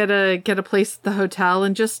 Like, get a place at the hotel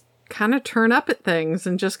and just kind of turn up at things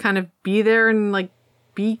and just kind of be there and, like,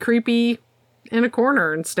 be creepy in a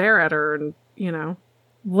corner and stare at her and, you know.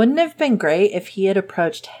 Wouldn't it have been great if he had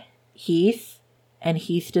approached Heath and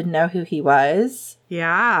Heath didn't know who he was?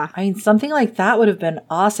 Yeah. I mean, something like that would have been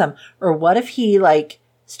awesome. Or what if he, like,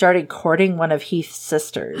 started courting one of Heath's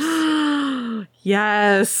sisters?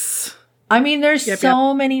 Yes. I mean, there's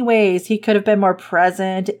so many ways he could have been more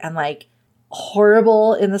present and, like,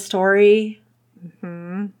 horrible in the story.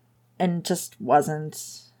 Mm-hmm. And just wasn't.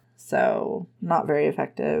 So, not very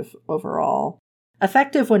effective overall.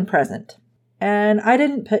 Effective when present. And I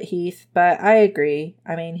didn't put Heath, but I agree.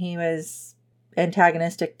 I mean, he was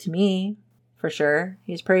antagonistic to me, for sure.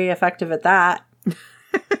 He's pretty effective at that.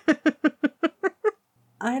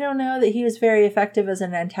 I don't know that he was very effective as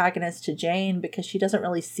an antagonist to Jane because she doesn't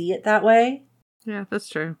really see it that way. Yeah, that's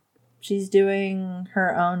true. She's doing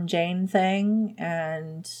her own Jane thing,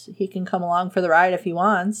 and he can come along for the ride if he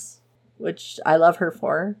wants, which I love her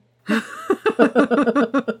for.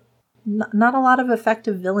 Not a lot of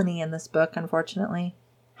effective villainy in this book, unfortunately.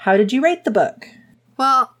 How did you rate the book?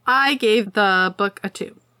 Well, I gave the book a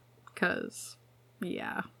 2. Because,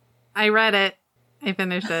 yeah. I read it. I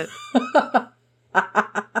finished it.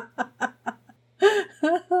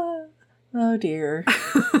 Oh dear.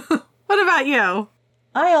 What about you?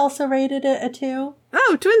 I also rated it a 2.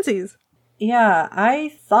 Oh, twinsies. Yeah,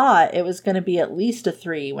 I thought it was going to be at least a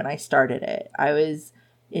 3 when I started it. I was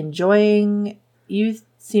enjoying... You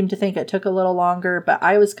seemed to think it took a little longer, but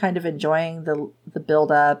I was kind of enjoying the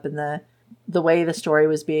build-up and the way the story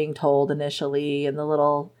was being told initially and the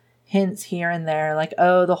little hints here and there, like,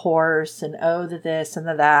 oh, the horse and oh, the this and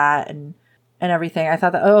the that and everything. I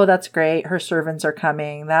thought that, oh, that's great. Her servants are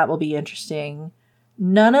coming. That will be interesting.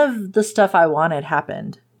 None of the stuff I wanted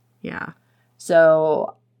happened. Yeah.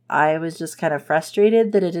 So I was just kind of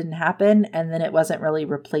frustrated that it didn't happen, and then it wasn't really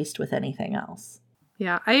replaced with anything else.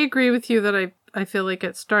 Yeah, I agree with you that I feel like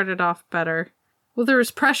it started off better. Well, there was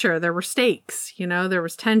pressure. There were stakes, you know, there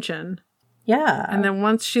was tension. Yeah. And then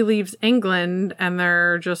once she leaves England and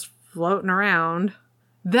they're just floating around,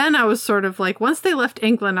 then I was sort of like, once they left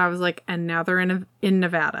England, I was like, and now they're in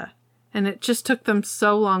Nevada. And it just took them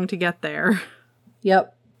so long to get there.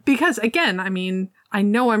 Yep. Because, again, I mean, I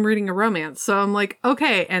know I'm reading a romance, so I'm like,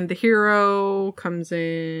 okay, and the hero comes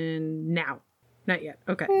in now. Not yet.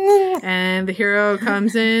 Okay. And the hero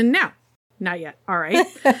comes in now. Not yet. All right.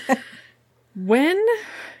 When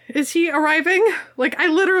is he arriving? Like, I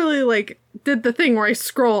literally, like, did the thing where I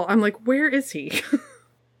scroll. I'm like, where is he?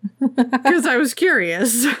 Because I was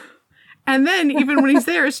curious. And then even when he's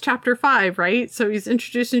there, it's chapter 5, right? So he's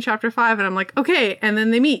introduced in chapter 5, and I'm like, okay. And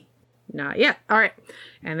then they meet. Not yet. All right.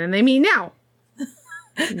 And then they meet now.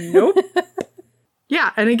 Nope.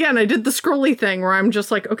 Yeah. And again, I did the scrolly thing where I'm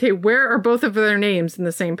just like, okay, where are both of their names in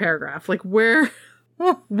the same paragraph? Like, where,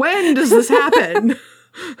 when does this happen?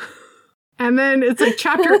 And then it's like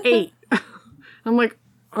chapter 8. I'm like,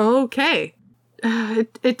 okay.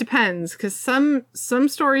 It depends, because some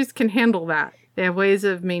stories can handle that. They have ways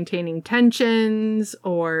of maintaining tensions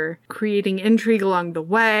or creating intrigue along the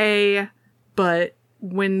way. But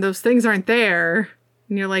when those things aren't there,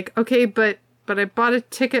 and you're like, okay, but I bought a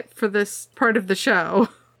ticket for this part of the show.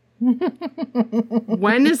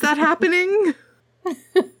 When is that happening?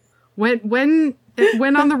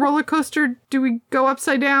 When on the roller coaster do we go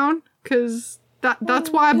upside down? Because that's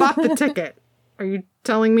why I bought the ticket. Are you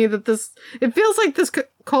telling me that this... It feels like this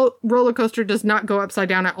roller coaster does not go upside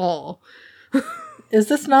down at all. Is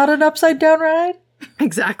this not an upside down ride?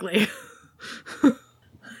 Exactly.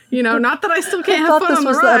 You know, not that I still can't have fun on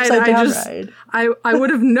the ride. I would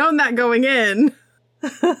have known that going in.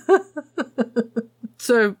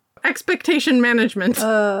 So, expectation management.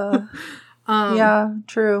 Yeah,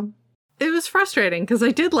 true. It was frustrating because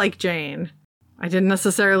I did like Jane. I didn't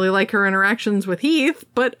necessarily like her interactions with Heath,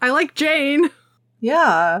 but I like Jane.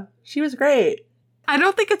 Yeah, she was great. I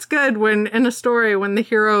don't think it's good when, in a story, when the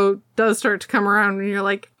hero does start to come around and you're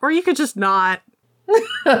like, or you could just not.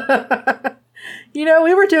 You know,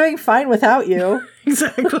 we were doing fine without you.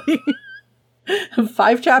 Exactly.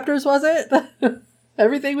 5 chapters, was it?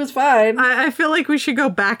 Everything was fine. I feel like we should go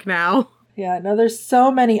back now. Yeah, no, there's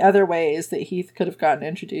so many other ways that Heath could have gotten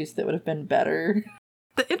introduced that would have been better.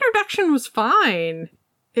 The introduction was fine.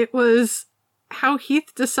 It was how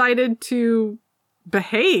Heath decided to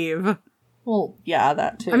behave. Well, yeah,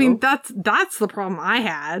 that too. I mean, that's the problem I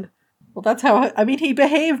had. Well, that's how... I mean, he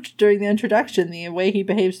behaved during the introduction the way he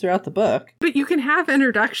behaves throughout the book. But you can have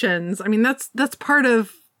introductions. I mean, that's part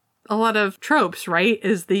of a lot of tropes, right?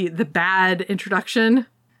 Is the bad introduction.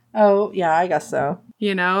 Oh, yeah, I guess so.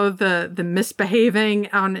 You know, the misbehaving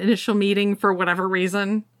on initial meeting for whatever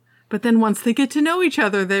reason. But then once they get to know each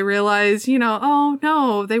other, they realize, you know, oh,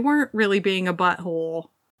 no, they weren't really being a butthole.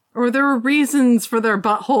 Or there were reasons for their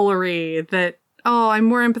buttholery that, oh, I'm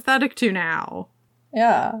more empathetic to now.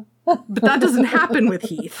 Yeah. But that doesn't happen with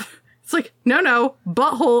Heath. It's like, no,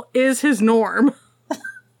 butthole is his norm.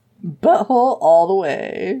 Butthole all the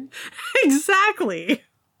way. Exactly.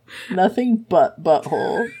 Nothing but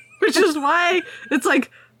butthole. Which is why it's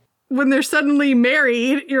like, when they're suddenly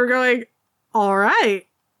married, you're going, all right,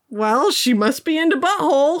 well, she must be into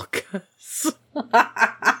butthole. 'Cause...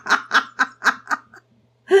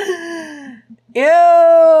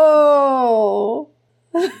 Ew!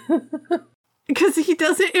 Because he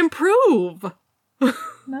doesn't improve.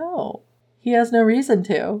 No. He has no reason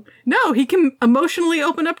to. No, he can emotionally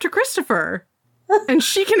open up to Christopher. And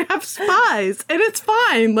she can have spies. And it's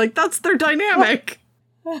fine. Like, that's their dynamic.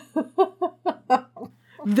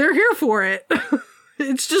 They're here for it.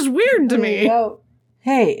 It's just weird to me.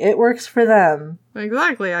 Hey, it works for them.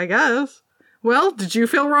 Exactly, I guess. Well, did you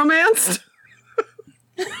feel romanced?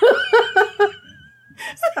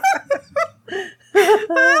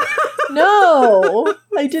 No,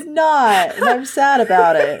 I did not. And I'm sad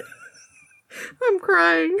about it. I'm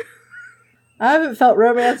crying. I haven't felt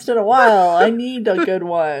romanced in a while. I need a good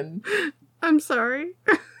one. I'm sorry.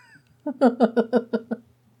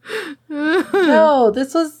 No,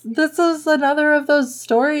 this was another of those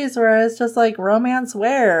stories where I was just like, romance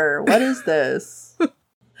where? What is this?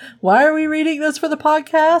 Why are we reading this for the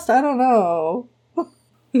podcast? I don't know.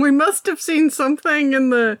 We must have seen something in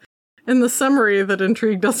the summary that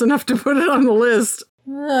intrigued us enough to put it on the list.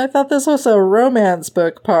 I thought this was a romance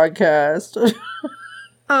book podcast.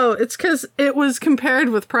 Oh, it's because it was compared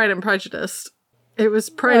with Pride and Prejudice. It was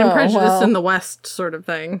Pride and Prejudice in the West sort of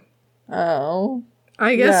thing. Oh.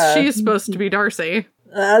 I guess she's supposed to be Darcy.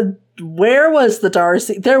 Where was the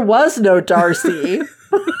Darcy? There was no Darcy.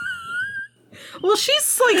 Well,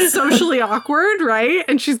 she's like socially awkward, right?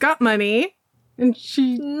 And she's got money. And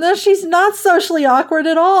No, she's not socially awkward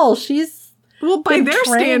at all. She's by their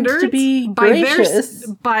standards, to be gracious.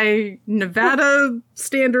 By Nevada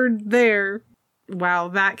standard there. Wow,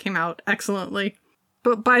 that came out excellently.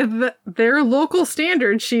 But by their local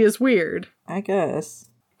standards, she is weird. I guess.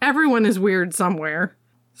 Everyone is weird somewhere.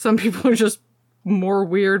 Some people are just more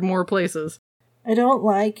weird more places. I don't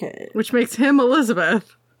like it. Which makes him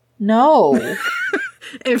Elizabeth. No.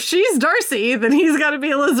 If she's Darcy, then he's got to be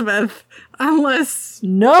Elizabeth. Unless...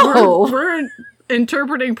 No! We're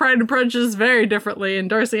interpreting Pride and Prejudice very differently, and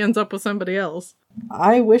Darcy ends up with somebody else.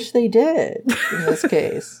 I wish they did in this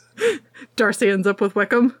case. Darcy ends up with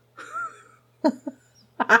Wickham.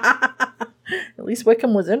 At least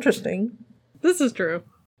Wickham was interesting. This is true.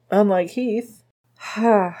 Unlike Heath.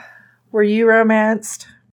 Were you romanced?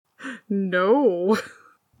 No.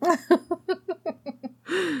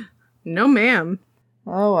 No, ma'am.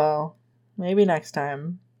 Oh, well. Maybe next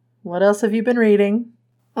time. What else have you been reading?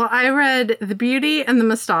 Well, I read The Beauty and the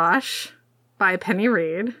Moustache by Penny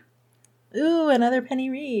Reid. Ooh, another Penny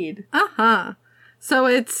Reid. Uh-huh. So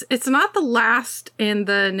it's not the last in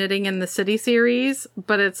the Knitting in the City series,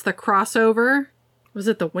 but it's the crossover. Was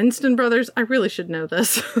it the Winston Brothers? I really should know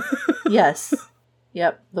this. Yes.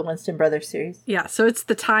 Yep, the Winston Brothers series. Yeah, so it's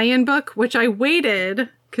the tie-in book, which I waited,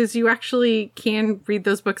 because you actually can read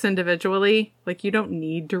those books individually. Like, you don't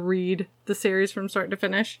need to read the series from start to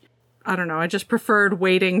finish. I don't know, I just preferred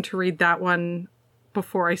waiting to read that one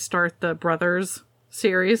before I start the Brothers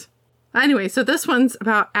series. Anyway, so this one's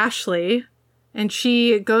about Ashley, and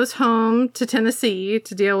she goes home to Tennessee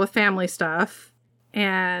to deal with family stuff,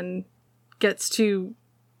 and gets to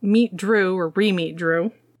meet Drew, or re-meet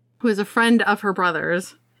Drew, who is a friend of her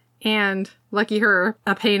brother's, and, lucky her,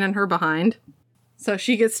 a pain in her behind. So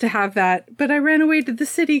she gets to have that, but I ran away to the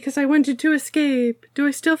city because I wanted to escape. Do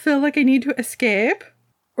I still feel like I need to escape?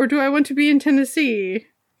 Or do I want to be in Tennessee?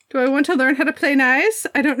 Do I want to learn how to play nice?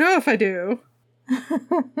 I don't know if I do.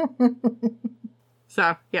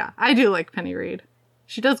 So, yeah, I do like Penny Reid.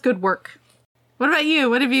 She does good work. What about you?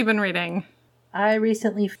 What have you been reading? I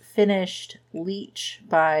recently finished Leech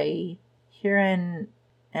by Hiran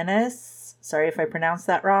Ennis. Sorry if I pronounced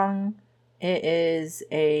that wrong. It is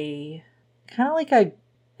a kind of like a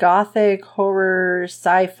gothic horror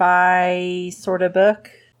sci-fi sort of book.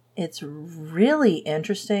 It's really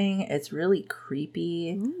interesting. It's really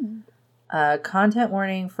creepy. Content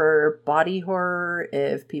warning for body horror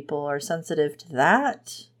if people are sensitive to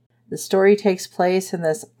that. The story takes place in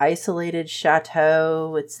this isolated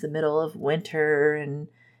chateau. It's the middle of winter, and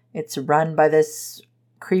it's run by this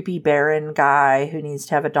creepy baron guy who needs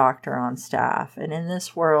to have a doctor on staff. And in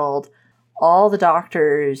this world, all the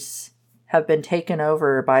doctors have been taken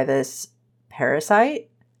over by this parasite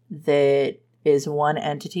that is one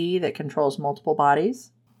entity that controls multiple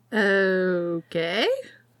bodies. Okay.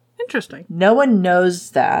 Interesting. No one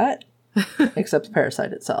knows that, except the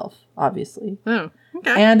parasite itself, obviously. Oh,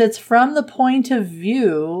 okay. And it's from the point of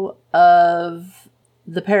view of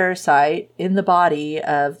the parasite in the body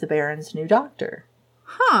of the Baron's new doctor.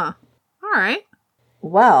 Huh. All right.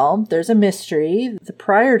 Well, there's a mystery. The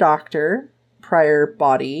prior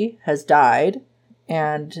body has died,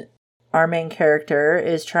 and our main character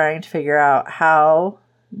is trying to figure out how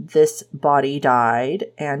this body died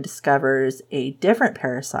and discovers a different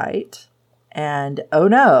parasite. And oh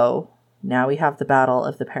no, now we have the battle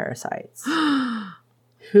of the parasites.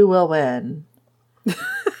 Who will win?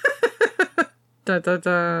 Da, da,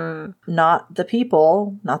 da. Not the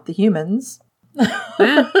people, not the humans.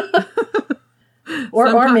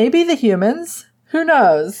 or maybe the humans. Who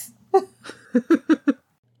knows?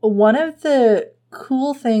 One of the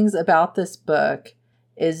cool things about this book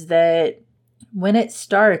is that when it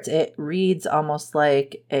starts, it reads almost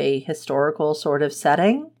like a historical sort of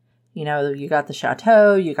setting. You know, you got the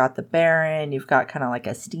chateau, you got the baron, you've got kind of like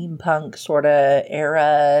a steampunk sort of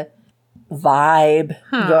era vibe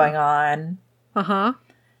going on. Uh-huh.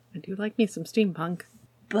 I do like me some steampunk.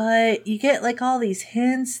 But you get like all these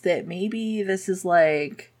hints that maybe this is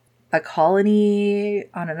like a colony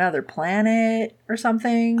on another planet or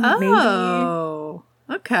something. Oh,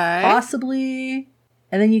 maybe. Okay. Possibly.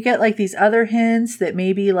 And then you get like these other hints that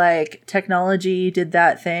maybe like technology did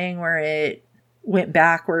that thing where it went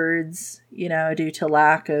backwards, you know, due to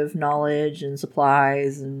lack of knowledge and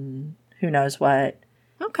supplies and who knows what.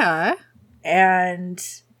 Okay. And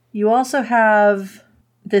you also have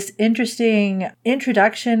this interesting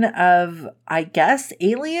introduction of, I guess,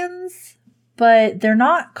 aliens, but they're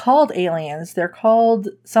not called aliens. They're called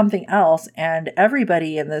something else. And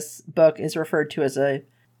everybody in this book is referred to as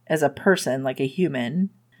a person, like a human.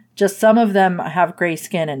 Just some of them have gray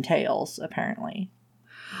skin and tails, apparently.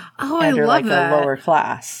 Oh, and I are love like that. a lower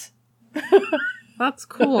class. That's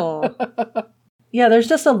cool. Yeah, there's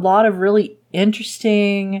just a lot of really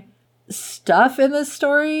interesting stuff in this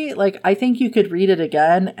story. Like, I think you could read it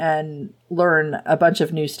again and learn a bunch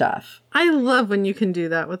of new stuff. I love when you can do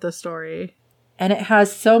that with a story. And it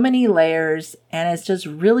has so many layers, and it's just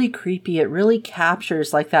really creepy. It really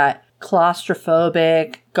captures like that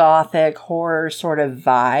claustrophobic, gothic, horror sort of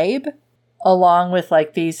vibe, along with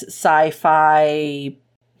like these sci-fi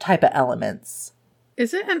type of elements.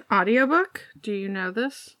 Is it an audiobook? Do you know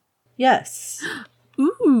this? Yes.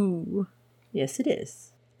 Ooh. Yes, it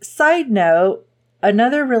is. Side note,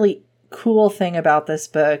 another really cool thing about this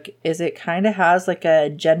book is it kind of has like a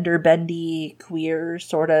gender bendy, queer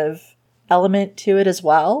sort of element to it as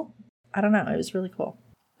well. I don't know. It was really cool.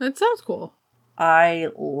 It sounds cool. I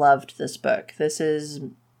loved this book. This is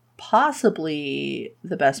possibly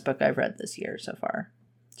the best book I've read this year so far.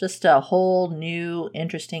 Just a whole new,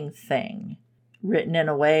 interesting thing written in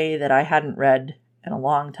a way that I hadn't read in a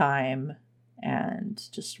long time and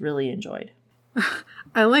just really enjoyed.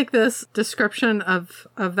 I like this description of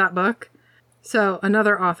that book. So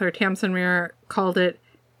another author, Tamsin Muir, called it,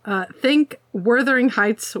 think Wuthering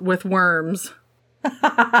Heights with worms.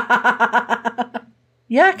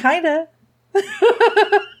 Yeah, kind of.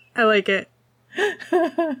 I like it.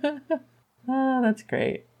 Oh, that's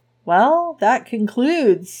great. Well, that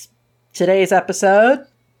concludes today's episode.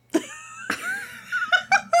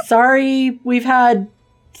 Sorry, we've had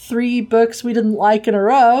 3 books we didn't like in a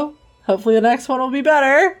row. Hopefully the next one will be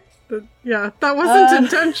better. Yeah, that wasn't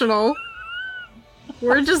intentional.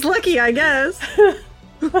 We're just lucky, I guess.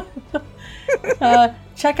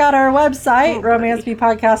 Check out our website,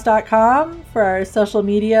 romancebepodcast.com, for our social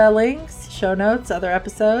media links, show notes, other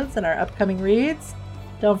episodes, and our upcoming reads.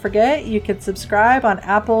 Don't forget, you can subscribe on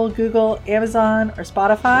Apple, Google, Amazon, or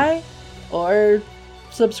Spotify, or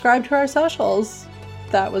subscribe to our socials.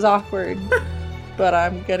 That was awkward, but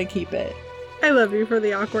I'm gonna keep it. I love you for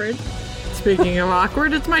the awkward. Speaking of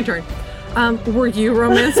awkward, it's my turn. Were you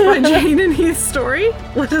romanced by Jane and Heath's story?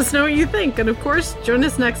 Let us know what you think. And of course, join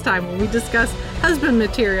us next time when we discuss Husband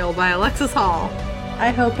Material by Alexis Hall.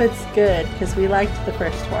 I hope it's good, because we liked the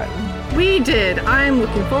first one. We did. I'm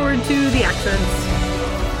looking forward to the accents.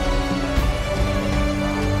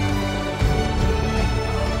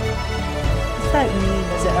 What's that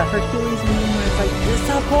meme? Is it a Hercules meme where it's like,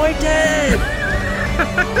 disappointed?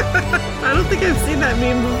 I don't think I've seen that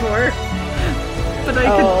meme before. But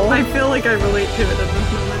I feel like I relate to it at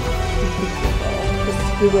this moment. Just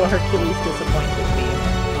Google Hercules disappointed meme.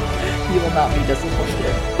 You will not be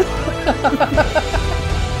disappointed.